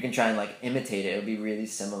 Right. You can try and, like, imitate it. It'll be really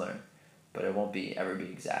similar, but it won't ever be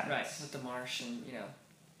exact. Right, with the marsh and,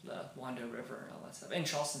 the Wando River and all that stuff. And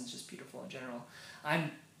Charleston's just beautiful in general.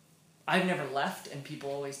 I've never left, and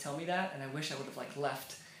people always tell me that, and I wish I would have, like,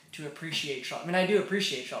 left to appreciate Charleston. I mean, I do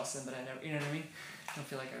appreciate Charleston, but I never, you know what I mean? I don't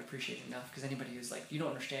feel like I appreciate it enough, because anybody who's like, you don't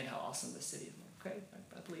understand how awesome this city is. I'm like, okay,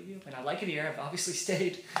 I believe you. And I like it here. I've obviously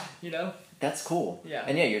stayed, That's cool. Yeah.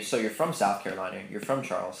 And yeah, you're from South Carolina. You're from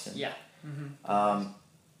Charleston. Yeah. Mm-hmm.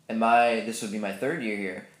 And this would be my third year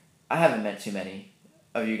here. I haven't met too many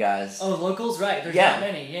of you guys. Oh, locals? Right. There's not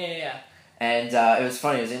many. Yeah. And it was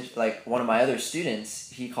funny. It was like one of my other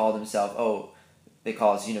students, he called himself, they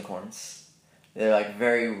call us unicorns. They're like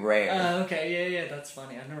very rare. Okay. Yeah. That's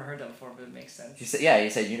funny. I've never heard that before, but it makes sense. He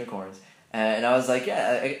said unicorns. And I was like,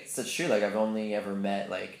 yeah, it's true. Like, I've only ever met,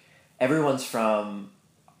 like, everyone's from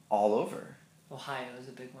all over. Ohio is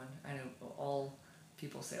a big one. I know all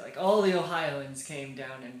people say like all the Ohioans came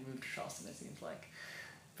down and moved to Charleston. It seems like,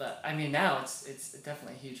 but I mean now it's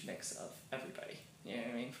definitely a huge mix of everybody. You know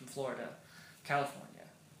what I mean? From Florida, California,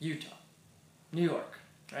 Utah, New York,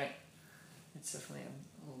 right? It's definitely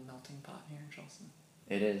a little melting pot here in Charleston.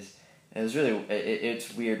 It is. It was really.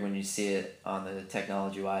 It's weird when you see it on the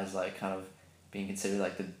technology wise, like kind of being considered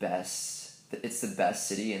like the best. It's the best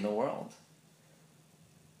city in the world.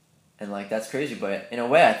 And like that's crazy, but in a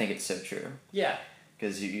way, I think it's so true. Yeah.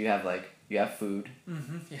 Because you have food.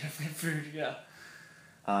 Mm-hmm. Yeah, food. Yeah.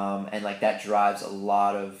 And like that drives a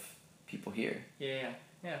lot of people here. Yeah.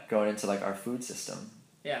 Going into like our food system.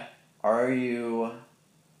 Yeah. Are you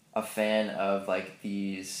a fan of like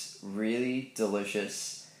these really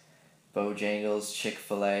delicious Bojangles,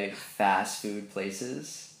 Chick-fil-A fast food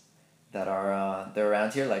places that are they're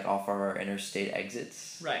around here, like off our interstate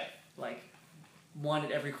exits? Right. Like one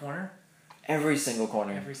at every corner? Every single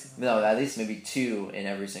corner. No, at least maybe 2 in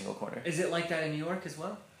every single corner. Is it like that in New York as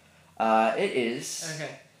well? It is.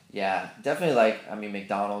 Okay. Yeah, definitely. Like, I mean,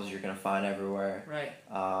 McDonald's you're gonna find everywhere. Right.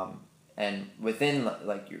 And within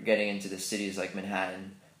like you're getting into the cities like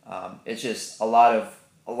Manhattan, it's just a lot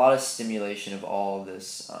of stimulation of all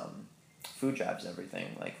this food jobs and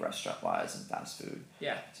everything, like restaurant wise and fast food.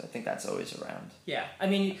 Yeah. So I think that's always around. Yeah, I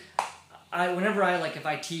mean, whenever I like if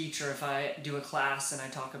I teach or if I do a class and I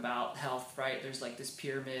talk about health, right? There's like this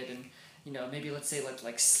pyramid, and you know maybe let's say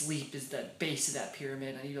like sleep is the base of that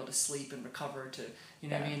pyramid. I need to be able to sleep and recover to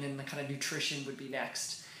what I mean, and the kind of nutrition would be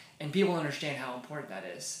next, and people understand how important that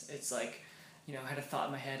is. It's like. I had a thought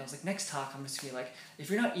in my head. I was like, next talk, I'm just going to be like, if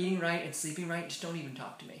you're not eating right and sleeping right, just don't even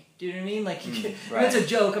talk to me. Do you know what I mean? Like, right. It's a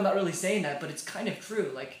joke. I'm not really saying that, but it's kind of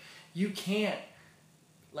true. Like, you can't,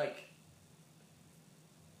 like,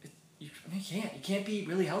 you can't be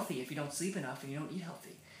really healthy if you don't sleep enough and you don't eat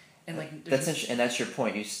healthy. And like, that's your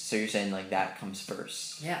point. So you're saying like that comes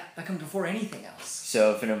first. Yeah, that comes before anything else.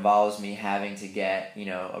 So if it involves me having to get,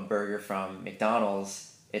 a burger from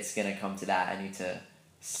McDonald's, it's going to come to that. I need to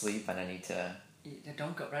sleep and I need to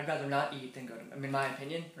don't go. I'd rather not eat than go to. I mean, my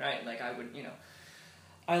opinion, right? Like I would,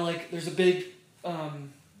 I like. There's a big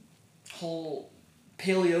whole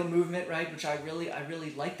paleo movement, right? Which I really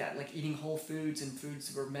like that. Like eating whole foods and foods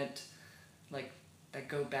that were meant, like that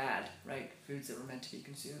go bad, right? Foods that were meant to be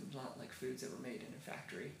consumed, not like foods that were made in a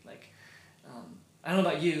factory. Like I don't know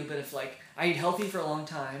about you, but if like I eat healthy for a long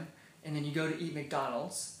time and then you go to eat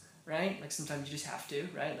McDonald's, right? Like sometimes you just have to,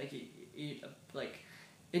 right? Like you eat like.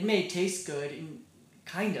 It may taste good,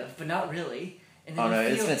 kind of, but not really. And then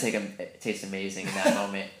it's going to taste amazing in that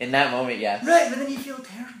moment. In that moment, yes. Right, but then you feel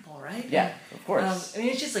terrible, right? Yeah, of course. I mean,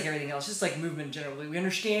 it's just like everything else. Just like movement in general. We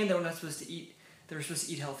understand that we're not supposed to eat, that we're supposed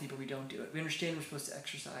to eat healthy, but we don't do it. We understand we're supposed to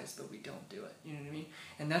exercise, but we don't do it. You know what I mean?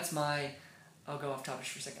 And that's I'll go off topic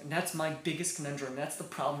for a second. That's my biggest conundrum. That's the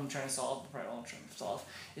problem I'm trying to solve,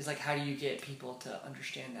 is like how do you get people to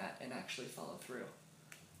understand that and actually follow through?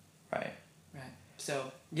 Right. Right.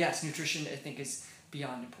 So, yes, nutrition, I think, is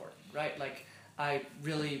beyond important, right? Like, I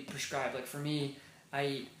really prescribe, like, for me, I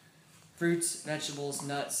eat fruits, vegetables,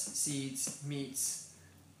 nuts, seeds, meats,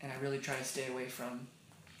 and I really try to stay away from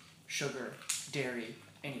sugar, dairy,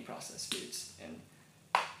 any processed foods. And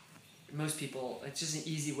most people, it's just an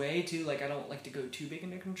easy way to, like, I don't like to go too big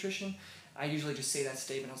into nutrition. I usually just say that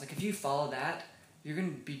statement. I was like, if you follow that, you're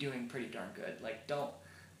going to be doing pretty darn good. Like, don't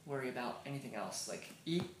worry about anything else. Like,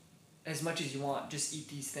 eat as much as you want, just eat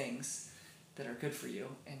these things that are good for you,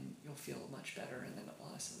 and you'll feel much better, and then a lot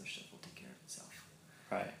of other stuff will take care of itself.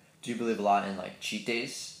 Right. Do you believe a lot in, like, cheat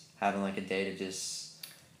days? Having, like, a day to just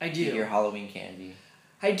eat your Halloween candy?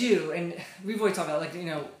 I do, and we've always talked about, like,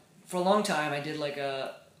 for a long time, I did,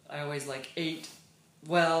 I always, ate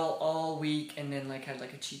well all week, and then, had, a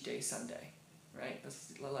cheat day Sunday, right?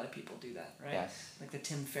 A lot of people do that, right? Yes. Like, the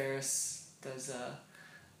Tim Ferriss does,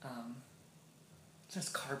 it's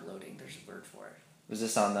just carb loading. There's a word for it. Was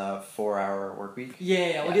this on the 4-hour work week?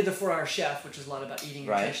 Yeah. We did the 4-hour chef, which is a lot about eating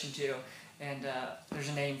and right. nutrition too. And there's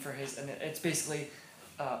a name for his, and it's basically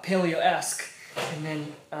paleo-esque. And then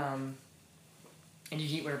and you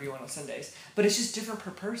can eat whatever you want on Sundays. But it's just different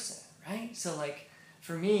per person, right? So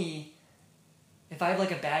for me, if I have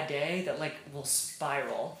a bad day, that will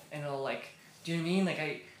spiral and it'll do you know what I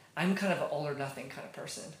mean? I'm kind of an all or nothing kind of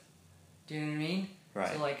person. Do you know what I mean?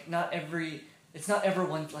 Right. So it's not ever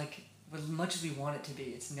one, as much as we want it to be,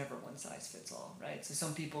 it's never one size fits all, right? So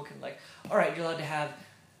some people can all right, you're allowed to have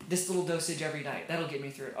this little dosage every night. That'll get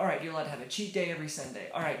me through it. All right, you're allowed to have a cheat day every Sunday.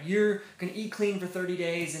 All right, you're going to eat clean for 30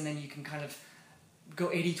 days, and then you can kind of go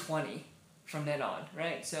 80-20 from then on,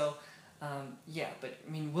 right? So, but,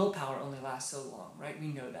 willpower only lasts so long, right? We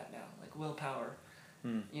know that now. Willpower,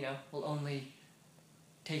 will only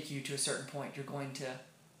take you to a certain point.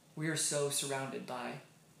 We are so surrounded by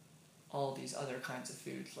all these other kinds of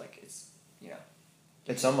foods. Like it's,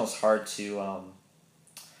 It's almost hard to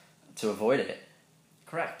avoid it.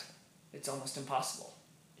 Correct. It's almost impossible.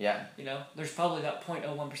 Yeah. There's probably that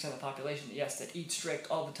 0.01% of the population, yes, that eat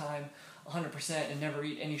strict all the time, 100%, and never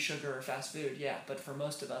eat any sugar or fast food. Yeah, but for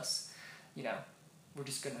most of us, we're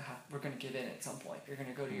gonna give in at some point. You're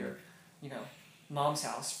gonna go to your, mom's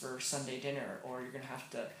house for Sunday dinner, or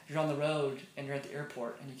you're on the road and you're at the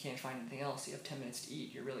airport and you can't find anything else. You have 10 minutes to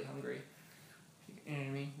eat. You're really hungry. You know what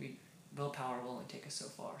I mean? Willpower will only take us so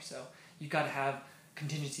far. So you've got to have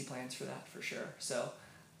contingency plans for that, for sure. So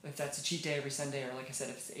if that's a cheat day every Sunday, or like I said,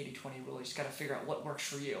 if it's the 80-20 rule, you just got to figure out what works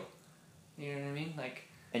for you. You know what I mean?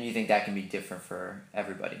 And you think that can be different for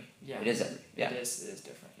everybody? Yeah. It is. Yeah. It is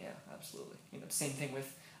different. Yeah, absolutely. Same thing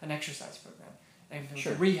with an exercise program. Same thing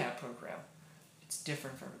Sure. with a rehab program. It's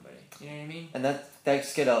different for everybody. You know what I mean? And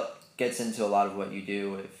that gets into a lot of what you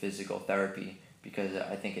do with physical therapy, because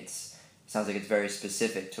I think it sounds like it's very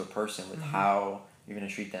specific to a person with how you're going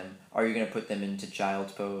to treat them. Are you going to put them into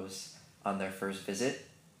child's pose on their first visit?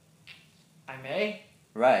 I may.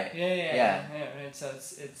 Right. Yeah. Right. So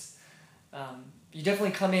it's you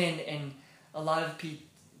definitely come in, and a lot of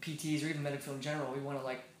PTs or even medical in general, we want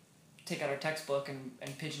to take out our textbook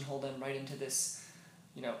and pigeonhole them right into this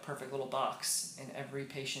perfect little box, and every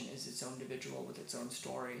patient is its own individual with its own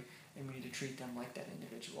story, and we need to treat them like that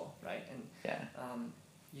individual, right? And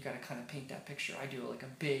you got to kind of paint that picture. I do a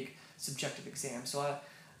big subjective exam, so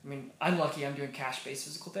I'm lucky. I'm doing cash-based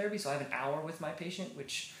physical therapy, so I have an hour with my patient,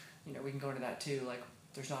 which we can go into that too.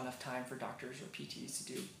 There's not enough time for doctors or PTs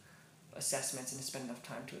to do assessments and to spend enough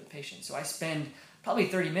time to the patient, so I spend probably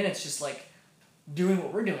 30 minutes just doing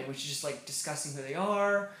what we're doing, which is just discussing who they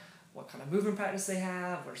are, what kind of movement practice they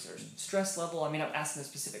have, where's their stress level. I'm asking the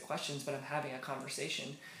specific questions, but I'm having a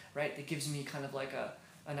conversation, right, that gives me kind of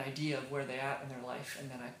an idea of where they're at in their life,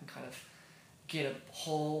 and then I can kind of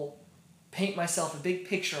paint myself a big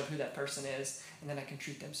picture of who that person is, and then I can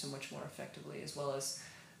treat them so much more effectively, as well as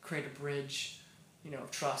create a bridge,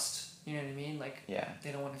 of trust. You know what I mean?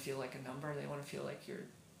 They don't want to feel like a number. They want to feel like you're,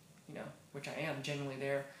 which I am, genuinely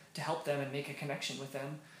there to help them and make a connection with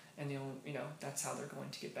them. And that's how they're going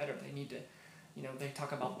to get better. They need to, they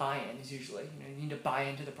talk about buy-in is usually, you need to buy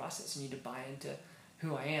into the process. You need to buy into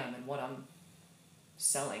who I am and what I'm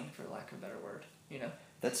selling, for lack of a better word,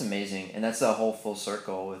 That's amazing. And that's the whole full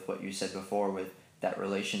circle with what you said before, with that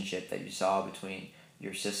relationship that you saw between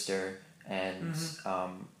your sister and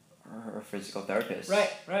her physical therapist. Right.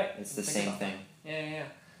 It's the same thing. Yeah.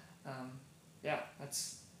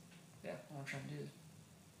 That's what I'm trying to do is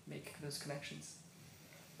make those connections.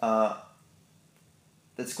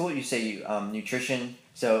 That's cool. You say nutrition.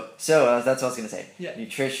 So that's what I was gonna say. Yeah.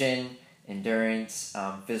 Nutrition, endurance,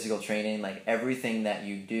 physical training, everything that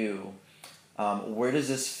you do. Where does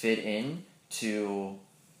this fit in to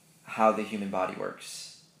how the human body works?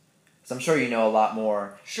 So I'm sure you know a lot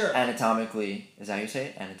more. Sure. Anatomically, is that how you say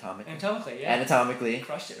it? Anatomically, yeah. Anatomically.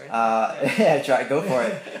 Crushed it, right? Yeah. Go for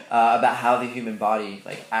it. About how the human body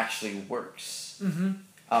actually works. Mm-hmm.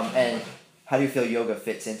 And how do you feel yoga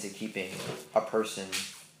fits into keeping a person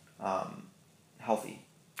healthy?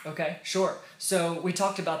 Okay, sure. So we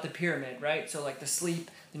talked about the pyramid, right? So the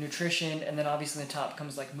sleep, the nutrition, and then obviously in the top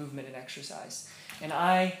comes movement and exercise. And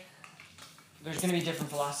there's going to be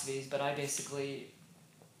different philosophies, but I basically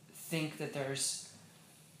think that there's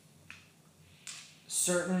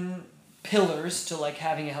certain pillars to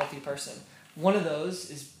having a healthy person. One of those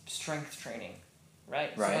is strength training,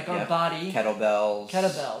 right? Right. So our body, kettlebells,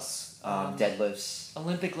 deadlifts,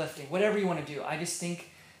 Olympic lifting, whatever you want to do. I just think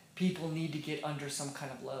people need to get under some kind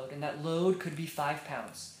of load, and that load could be 5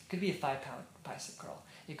 pounds. It could be a 5-pound bicep curl.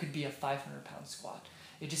 It could be a 500-pound squat.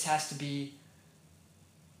 It just has to be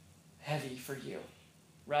heavy for you,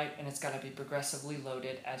 right? And it's got to be progressively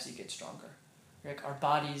loaded as you get stronger. Our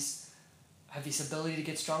bodies have this ability to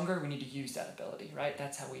get stronger. We need to use that ability, right?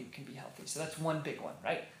 That's how we can be healthy. So that's one big one,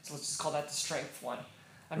 right? So let's just call that the strength one.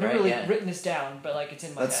 I've never really written this down, but it's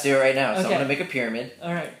in my head. Let's do it right now. Okay. So I'm going to make a pyramid.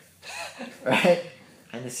 All right. Right?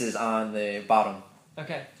 And this is on the bottom.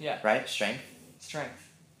 Okay, yeah. Right? Strength. Strength.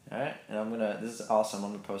 All right. And this is awesome.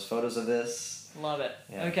 I'm going to post photos of this. Love it.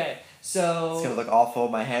 Yeah. Okay, so... It's going to look awful.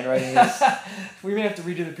 My handwriting is... We may have to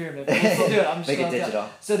redo the pyramid, but we'll still do it. I'm just Make it digital.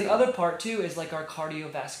 So the other part, too, is our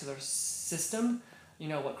cardiovascular system,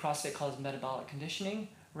 what CrossFit calls metabolic conditioning,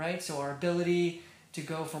 right? So our ability to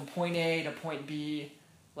go from point A to point B,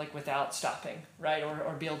 without stopping, right?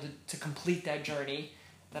 Or be able to complete that journey,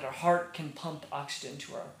 that our heart can pump oxygen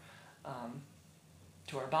to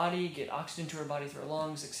our body, get oxygen to our body through our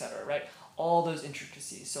lungs, etc., right? all those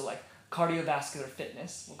intricacies. So like cardiovascular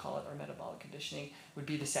fitness, we'll call it, or metabolic conditioning, would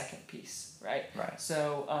be the second piece, right? Right.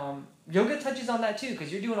 So yoga touches on that too,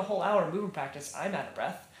 because you're doing a whole hour of movement practice. I'm out of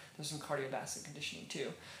breath. There's some cardiovascular conditioning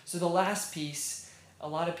too. So the last piece, a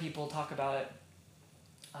lot of people talk about it,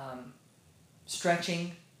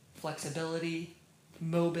 stretching, flexibility,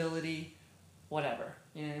 mobility, whatever.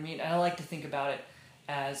 You know what I mean? And I like to think about it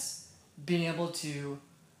as being able to,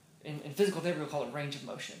 in physical therapy, we'll call it range of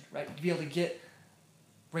motion, right? To be able to get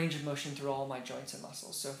range of motion through all my joints and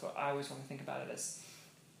muscles. So I always want to think about it as,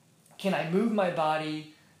 can I move my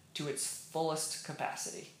body to its fullest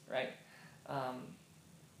capacity, right?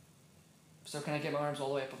 So can I get my arms all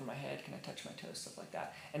the way up over my head? Can I touch my toes? Stuff like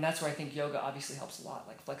that. And that's where I think yoga obviously helps a lot,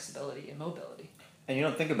 like flexibility and mobility. And you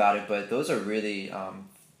don't think about it, but those are really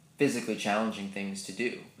physically challenging things to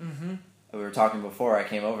do. Mm-hmm. We were talking before I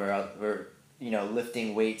came over. We're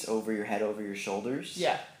lifting weights over your head, over your shoulders.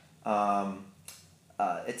 Yeah.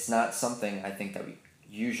 It's not something I think that we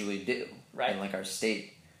usually do. Right. In like our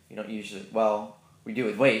state, we don't usually. Well, we do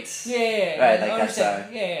with weights. Yeah. Right. I Like that's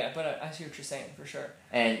understand. Yeah. But I see what you're saying for sure.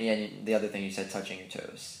 And the other thing you said, touching your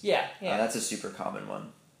toes. Yeah. That's a super common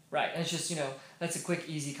one. Right, and it's just, that's a quick,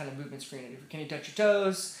 easy kind of movement screen. Can you touch your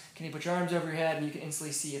toes? Can you put your arms over your head? And you can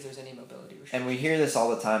instantly see if there's any mobility restrictions. And we hear this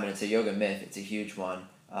all the time, and it's a yoga myth. It's a huge one.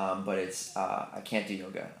 But it's, I can't do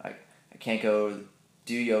yoga. I can't go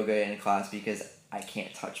do yoga in class because I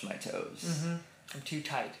can't touch my toes. Mm-hmm. I'm too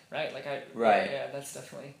tight, right? Right. Yeah, that's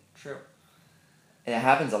definitely true. And it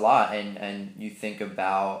happens a lot, and you think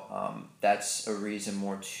about that's a reason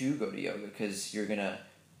more to go to yoga, because you're going to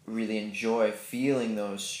really enjoy feeling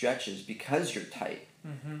those stretches because you're tight.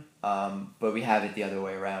 Mm-hmm. But we have it the other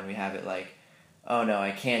way around. We have it like, oh no,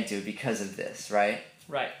 I can't do it because of this, right?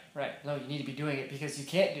 Right. No, you need to be doing it because you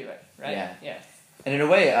can't do it, right? Yeah. And in a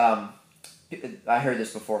way, I heard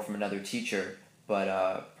this before from another teacher, but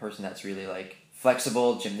a person that's really like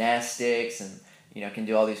flexible, gymnastics, and can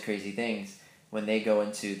do all these crazy things. When they go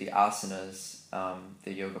into the asanas,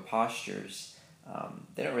 the yoga postures,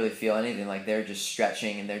 they don't really feel anything. Like they're just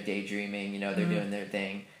stretching and they're daydreaming. They're Mm-hmm. doing their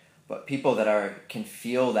thing. But people that can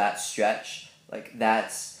feel that stretch, like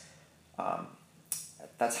that's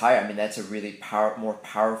higher. I mean, that's a really more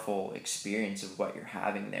powerful experience of what you're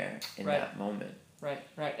having there in Right. that moment. Right.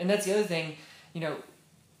 And that's the other thing,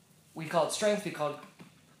 we call it strength, we call it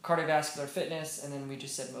cardiovascular fitness, and then we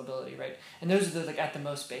just said mobility, right? And those are at the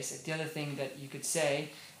most basic. The other thing that you could say,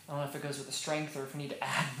 I don't know if it goes with the strength or if we need to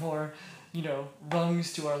add more,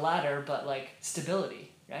 rungs to our ladder, but like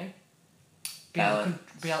stability, right?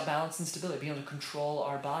 Balance and stability, being able to control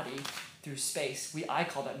our body through space. I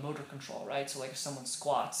call that motor control, right? So like if someone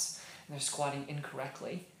squats and they're squatting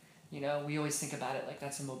incorrectly, we always think about it like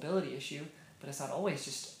that's a mobility issue, but it's not always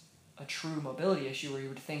just a true mobility issue where you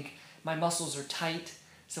would think my muscles are tight,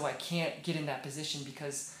 so I can't get in that position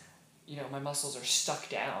because, my muscles are stuck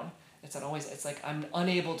down. It's not always, it's like I'm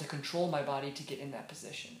unable to control my body to get in that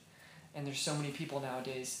position. And there's so many people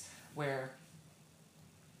nowadays where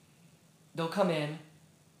they'll come in,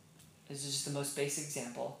 this is just the most basic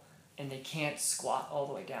example, and they can't squat all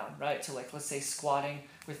the way down, right? So like, let's say squatting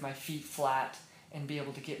with my feet flat and be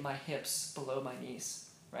able to get my hips below my knees,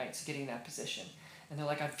 right? So getting that position. And they're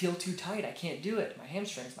like, I feel too tight, I can't do it. My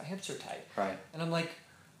hamstrings, my hips are tight. Right. And I'm like,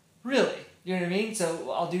 really? You know what I mean?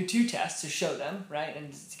 So I'll do 2 tests to show them, right?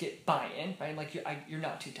 And to get buy-in, right? I'm like, you're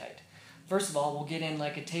not too tight. First of all, we'll get in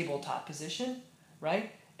like a tabletop position,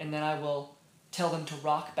 right? And then I will tell them to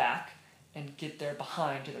rock back and get their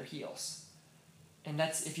behind to their heels. And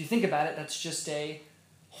that's, if you think about it, that's just a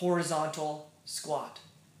horizontal squat,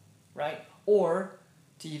 right? Or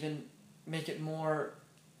to even make it more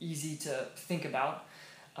easy to think about,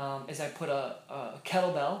 is I put a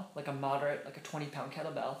kettlebell, like a moderate, like a 20-pound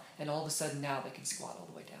kettlebell, and all of a sudden now they can squat all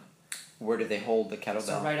the way down. Where do they hold the kettlebell?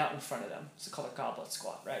 So right out in front of them. It's called a goblet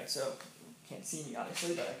squat, right? So you can't see me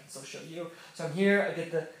obviously, but I can still show you. So I'm here, I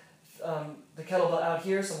get the kettlebell out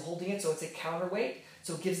here, so I'm holding it, so it's a counterweight.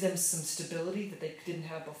 So it gives them some stability that they didn't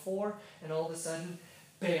have before, and all of a sudden,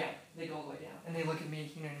 bam, they go all the way down. And they look at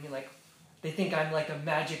me, you know what I mean, like, they think I'm like a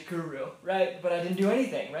magic guru, right? But I didn't do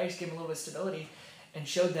anything, right? Just gave them a little bit of stability and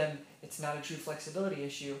showed them it's not a true flexibility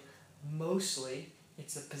issue. Mostly,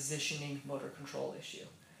 it's a positioning motor control issue,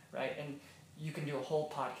 right? And you can do a whole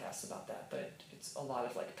podcast about that, but it's a lot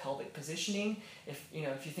of like pelvic positioning. If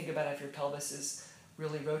you think about it, if your pelvis is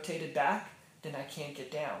really rotated back, then I can't get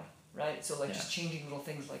down, right? So like just changing little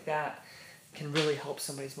things like that can really help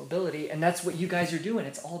somebody's mobility, and that's what you guys are doing.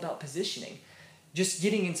 It's all about positioning. Just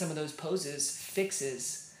getting in some of those poses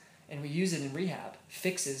fixes, and we use it in rehab,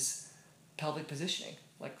 fixes pelvic positioning.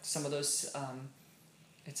 Like some of those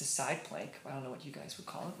it's a side plank. I don't know what you guys would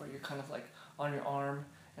call it, where you're kind of like on your arm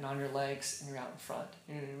and on your legs and you're out in front.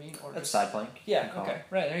 You know what I mean? Or That's just, side plank. yeah. Okay.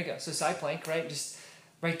 Right. There you go. So side plank, right? Just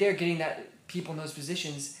right there, getting that people in those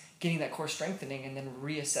positions, getting that core strengthening, and then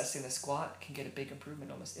reassessing the squat can get a big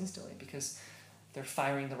improvement almost instantly because they're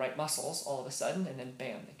firing the right muscles all of a sudden, and then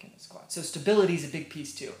bam, they can squat. So stability is a big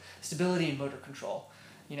piece too. Stability and motor control,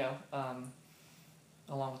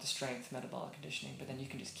 along with the strength, metabolic conditioning. But then you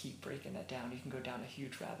can just keep breaking that down. You can go down a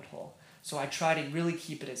huge rabbit hole. So I try to really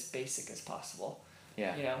keep it as basic as possible.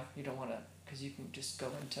 Yeah. You don't want to, because you can just go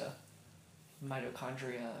into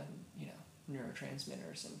mitochondria and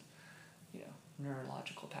neurotransmitters and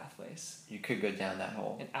neurological pathways. You could go down that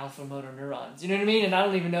hole. And alpha motor neurons. You know what I mean? And I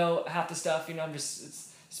don't even know half the stuff. I'm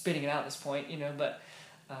just spitting it out at this point. But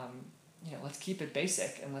let's keep it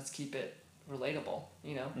basic and let's keep it relatable.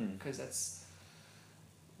 Because that's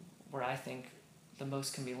where I think the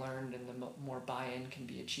most can be learned and the more buy-in can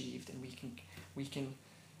be achieved, and we can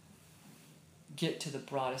get to the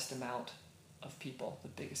broadest amount of people, the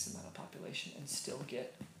biggest amount of population, and still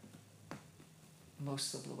get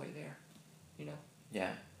most of the way there.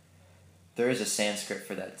 Yeah, there is a Sanskrit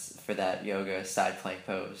for that yoga side plank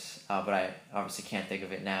pose, but I obviously can't think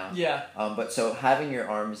of it now. Yeah. But so having your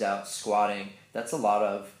arms out, squatting, that's a lot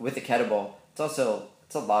of, with the kettlebell.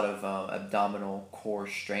 It's a lot of abdominal core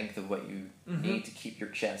strength of what you need to keep your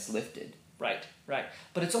chest lifted. Right.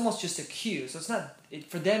 But it's almost just a cue. So it's not,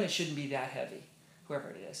 for them it shouldn't be that heavy, whoever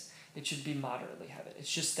it is. It should be moderately heavy.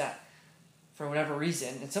 It's just that for whatever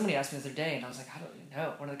reason, and somebody asked me the other day, and I was like, I don't even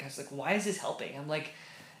know. One of the guys was like, why is this helping? I'm like,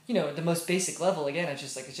 at the most basic level, again, it's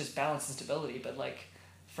just balance and stability, but like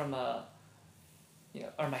from are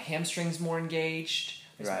my hamstrings more engaged?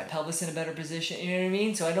 Is my pelvis in a better position? You know what I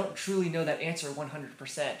mean? So I don't truly know that answer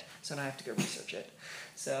 100%, so now I have to go research it.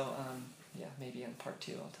 So, maybe in part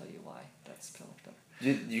 2 I'll tell you why that's so much better.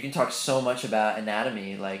 Dude, you can talk so much about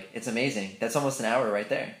anatomy, like, it's amazing. That's almost an hour right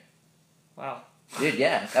there. Wow. Dude,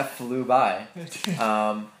 yeah, that flew by.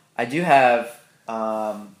 I do have, we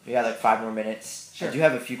got like 5 more minutes. Sure. I do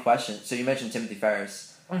have a few questions. So you mentioned Timothy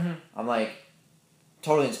Ferriss. Mm-hmm. I'm like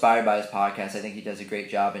totally inspired by his podcast. I think he does a great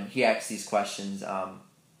job, and he asks these questions.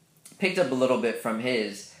 Picked up a little bit from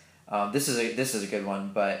his. This is a good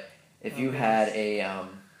one, but if you had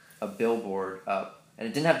a billboard up, and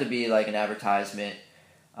it didn't have to be like an advertisement,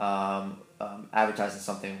 advertising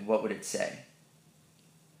something, what would it say?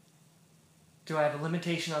 Do I have a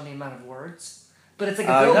limitation on the amount of words? But it's like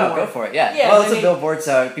a billboard. No, go for it. Yeah. Yeah, Well, it's a billboard,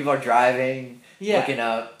 so people are driving, looking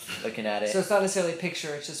up, looking at it. So it's not necessarily a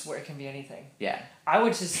picture. It's just where it can be anything. Yeah. I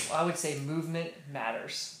would say movement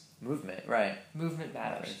matters. Movement, right? Movement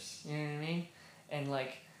matters. You know what I mean? And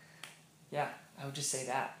I would just say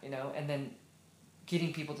that, and then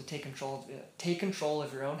getting people to take control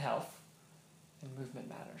of your own health, and movement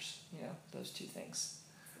matters. Those two things.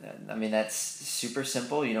 I mean, that's super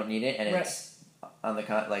simple. You don't need it, and it's on the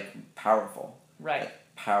powerful. Right.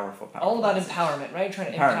 Powerful. All about empowerment, right? Trying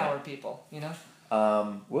to empower people.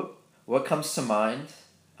 What comes to mind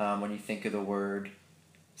when you think of the word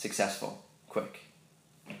successful? Quick.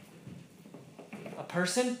 A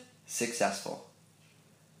person? Successful.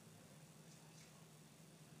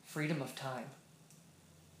 Freedom of time.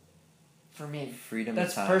 For me. Freedom of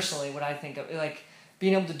time. That's personally what I think of. Like,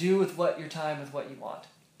 being able to do with your time with what you want.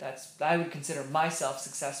 I would consider myself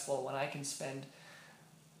successful when I can spend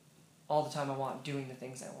all the time I want doing the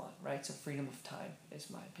things I want, right? So freedom of time is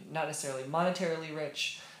my opinion. Not necessarily monetarily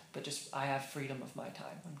rich, but just I have freedom of my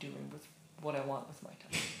time. I'm doing with what I want with my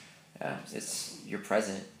time. Yeah, it's you're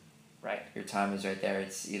present. Right. Your time is right there.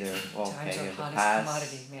 It's either time's our hottest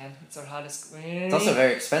commodity, man. It's our hottest. It's also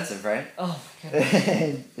very expensive, right? Oh my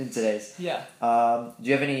goodness. in today's. Yeah. Do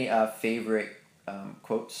you have any favorite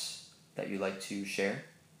quotes that you like to share,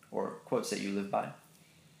 or quotes that you live by?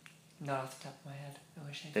 Not off the top of my head. I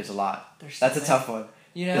wish I did. There's a lot. So That's a tough one.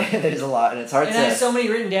 There's a lot, and it's hard to. And I have so many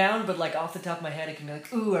written down, but like off the top of my head, it can be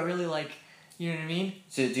like, ooh, I really like. You know what I mean?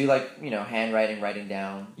 So do you like handwriting, writing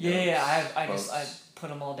down? Yeah. I put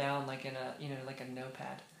them all down like in a like a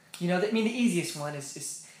notepad. The easiest one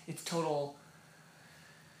is it's total.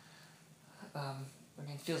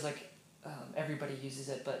 It feels like everybody uses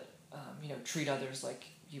it, but treat others like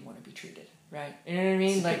you want to be treated, right? You know what I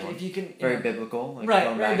mean? Like if you can. Very biblical. Like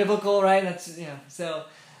right. Very biblical, right? That's so.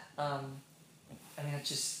 It's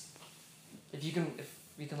just if you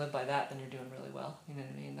can live by that, then you're doing really well. You know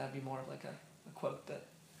what I mean? That'd be more of like a quote that.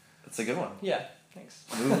 That's a good one. Yeah. Thanks.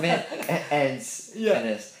 Movement and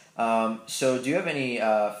this. So do you have any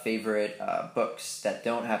favorite books that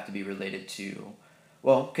don't have to be related to,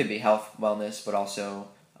 could be health, wellness, but also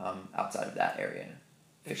outside of that area?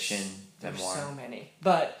 fiction, There's memoir. so many,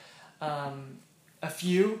 but a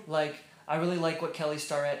few, like I really like what Kelly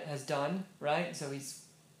Starrett has done. Right, so he's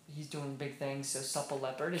doing big things. So Supple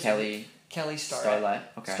Leopard is Kelly Starrett. Starlet.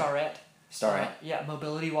 Okay. Starrett. Yeah,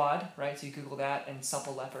 Mobility WOD, right? So you Google that, and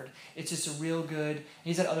Supple Leopard. It's just a real good...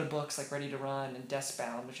 He's had other books like Ready to Run and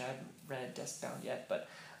Deskbound, which I haven't read Deskbound yet, but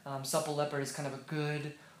Supple Leopard is kind of a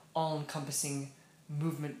good, all-encompassing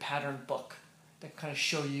movement pattern book that kind of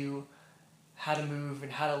show you how to move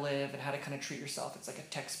and how to live and how to kind of treat yourself. It's like a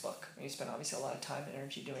textbook. And he spent obviously a lot of time and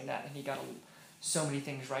energy doing that, and he got so many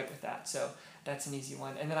things right with that. So that's an easy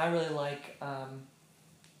one. And then I really like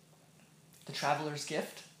The Traveler's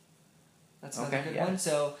Gift. That's another good one.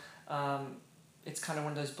 So it's kind of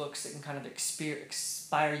one of those books that can kind of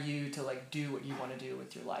inspire you to like do what you want to do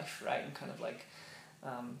with your life, right? And kind of like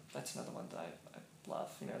that's another one that I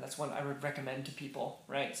love. You know, that's one I would recommend to people,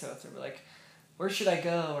 right? So if they're like, where should I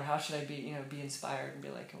go or how should I be? You know, be inspired and be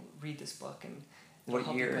like, oh, read this book and what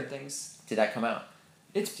help year you put things. did that come out?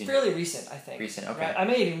 It's fairly recent, I think. Recent, okay. Right? I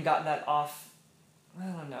may have even gotten that off. I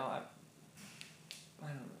don't know. I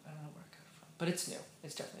don't know where I got it from, but it's new.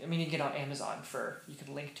 It's definitely. I mean, you can get it on Amazon for. You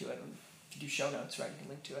can link to it, and if you do show notes, right, you can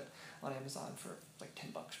link to it on Amazon for like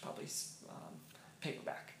 $10, probably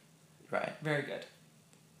paperback. Right. Very good.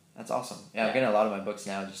 That's awesome. Yeah, I'm getting a lot of my books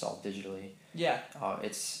now just all digitally. Yeah.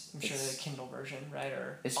 It's. I'm sure the Kindle version, right,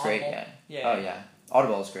 or. It's Audible. great. Yeah. Yeah. Oh yeah.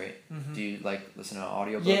 Audible is great. Mm-hmm. Do you like listen to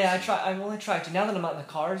audiobooks? Yeah, I try. I've only tried to. Now that I'm not in the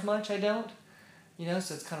car as much, I don't. You know,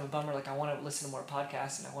 so it's kind of a bummer. Like I want to listen to more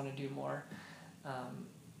podcasts and I want to do more,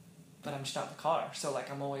 but I'm just not in the car. So like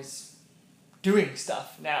I'm always doing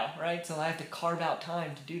stuff now, right? So I have to carve out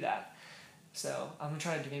time to do that. So I'm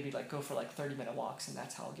trying to maybe like go for like 30-minute walks, and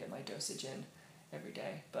that's how I'll get my dosage in every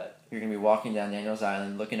day. But you're gonna be walking down Daniels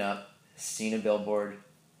Island, looking up, seeing a billboard.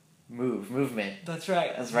 Movement. That's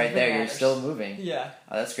right. That's right there. You're still moving. Yeah.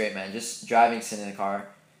 Oh, that's great, man. Just driving, sitting in the car.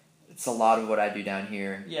 It's a lot of what I do down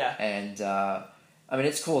here. Yeah. And I mean,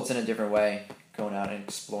 it's cool. It's in a different way, going out and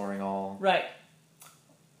exploring all right.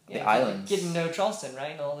 the islands. Getting to know Charleston,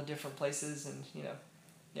 right, and all the different places, and you know,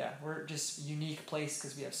 yeah, we're just a unique place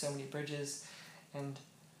because we have so many bridges, and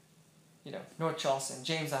you know, North Charleston,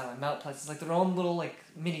 James Island, Mount Pleasant, like their own little like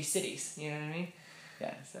mini cities. You know what I mean?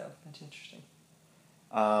 Yeah. So that's interesting.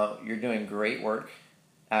 You're doing great work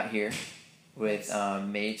out here with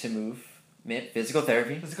Made to Move Physical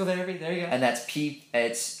Therapy. Physical Therapy, there you go. And that's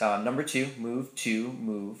it's number 2, move to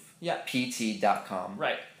move. Yeah. PT.com.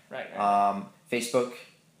 Right. Facebook,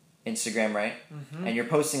 Instagram, right? Mm-hmm. And you're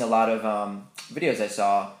posting a lot of videos I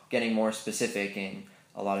saw, getting more specific in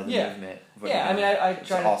a lot of the movement. Yeah, I mean, I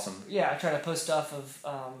try to awesome. Yeah, I try to post stuff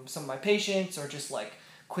of some of my patients or just like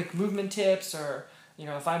quick movement tips, or you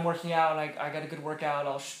know, if I'm working out and I got a good workout,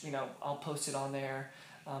 I'll post it on there.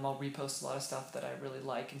 I'll repost a lot of stuff that I really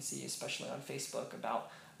like and see, especially on Facebook, about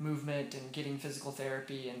movement and getting physical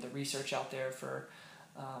therapy and the research out there for,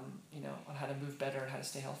 on how to move better and how to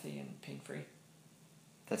stay healthy and pain-free.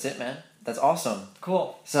 That's it, man. That's awesome.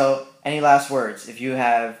 Cool. So, any last words? If you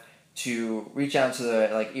have to reach out to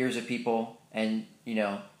the ears of people, and you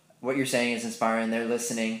know what you're saying is inspiring, they're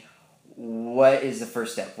listening. What is the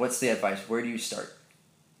first step? What's the advice? Where do you start?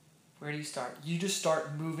 Where do you start? You just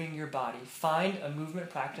start moving your body. Find a movement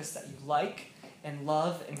practice that you like and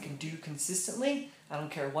love and can do consistently. I don't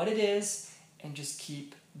care what it is, and just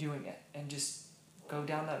keep doing it. And just go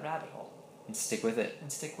down that rabbit hole. And stick with it.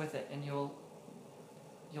 And you'll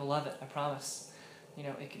love it, I promise. You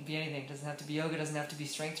know, it can be anything. It doesn't have to be yoga, it doesn't have to be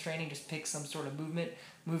strength training. Just pick some sort of movement,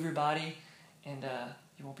 move your body, and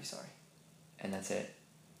you won't be sorry. And that's it.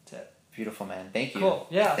 That's it. Beautiful, man. Thank you. Cool.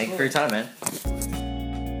 Yeah. Thank you for your time, man.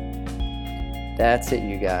 That's it,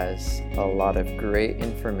 you guys. A lot of great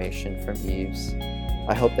information from Yves.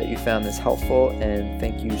 I hope that you found this helpful, and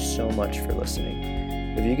thank you so much for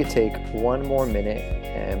listening. If you could take one more minute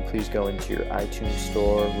and please go into your iTunes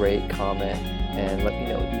store, rate, comment, and let me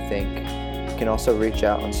know what you think. You can also reach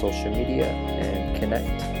out on social media and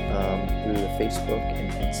connect through the Facebook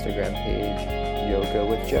and Instagram page, Yoga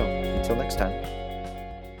with Joe. Until next time.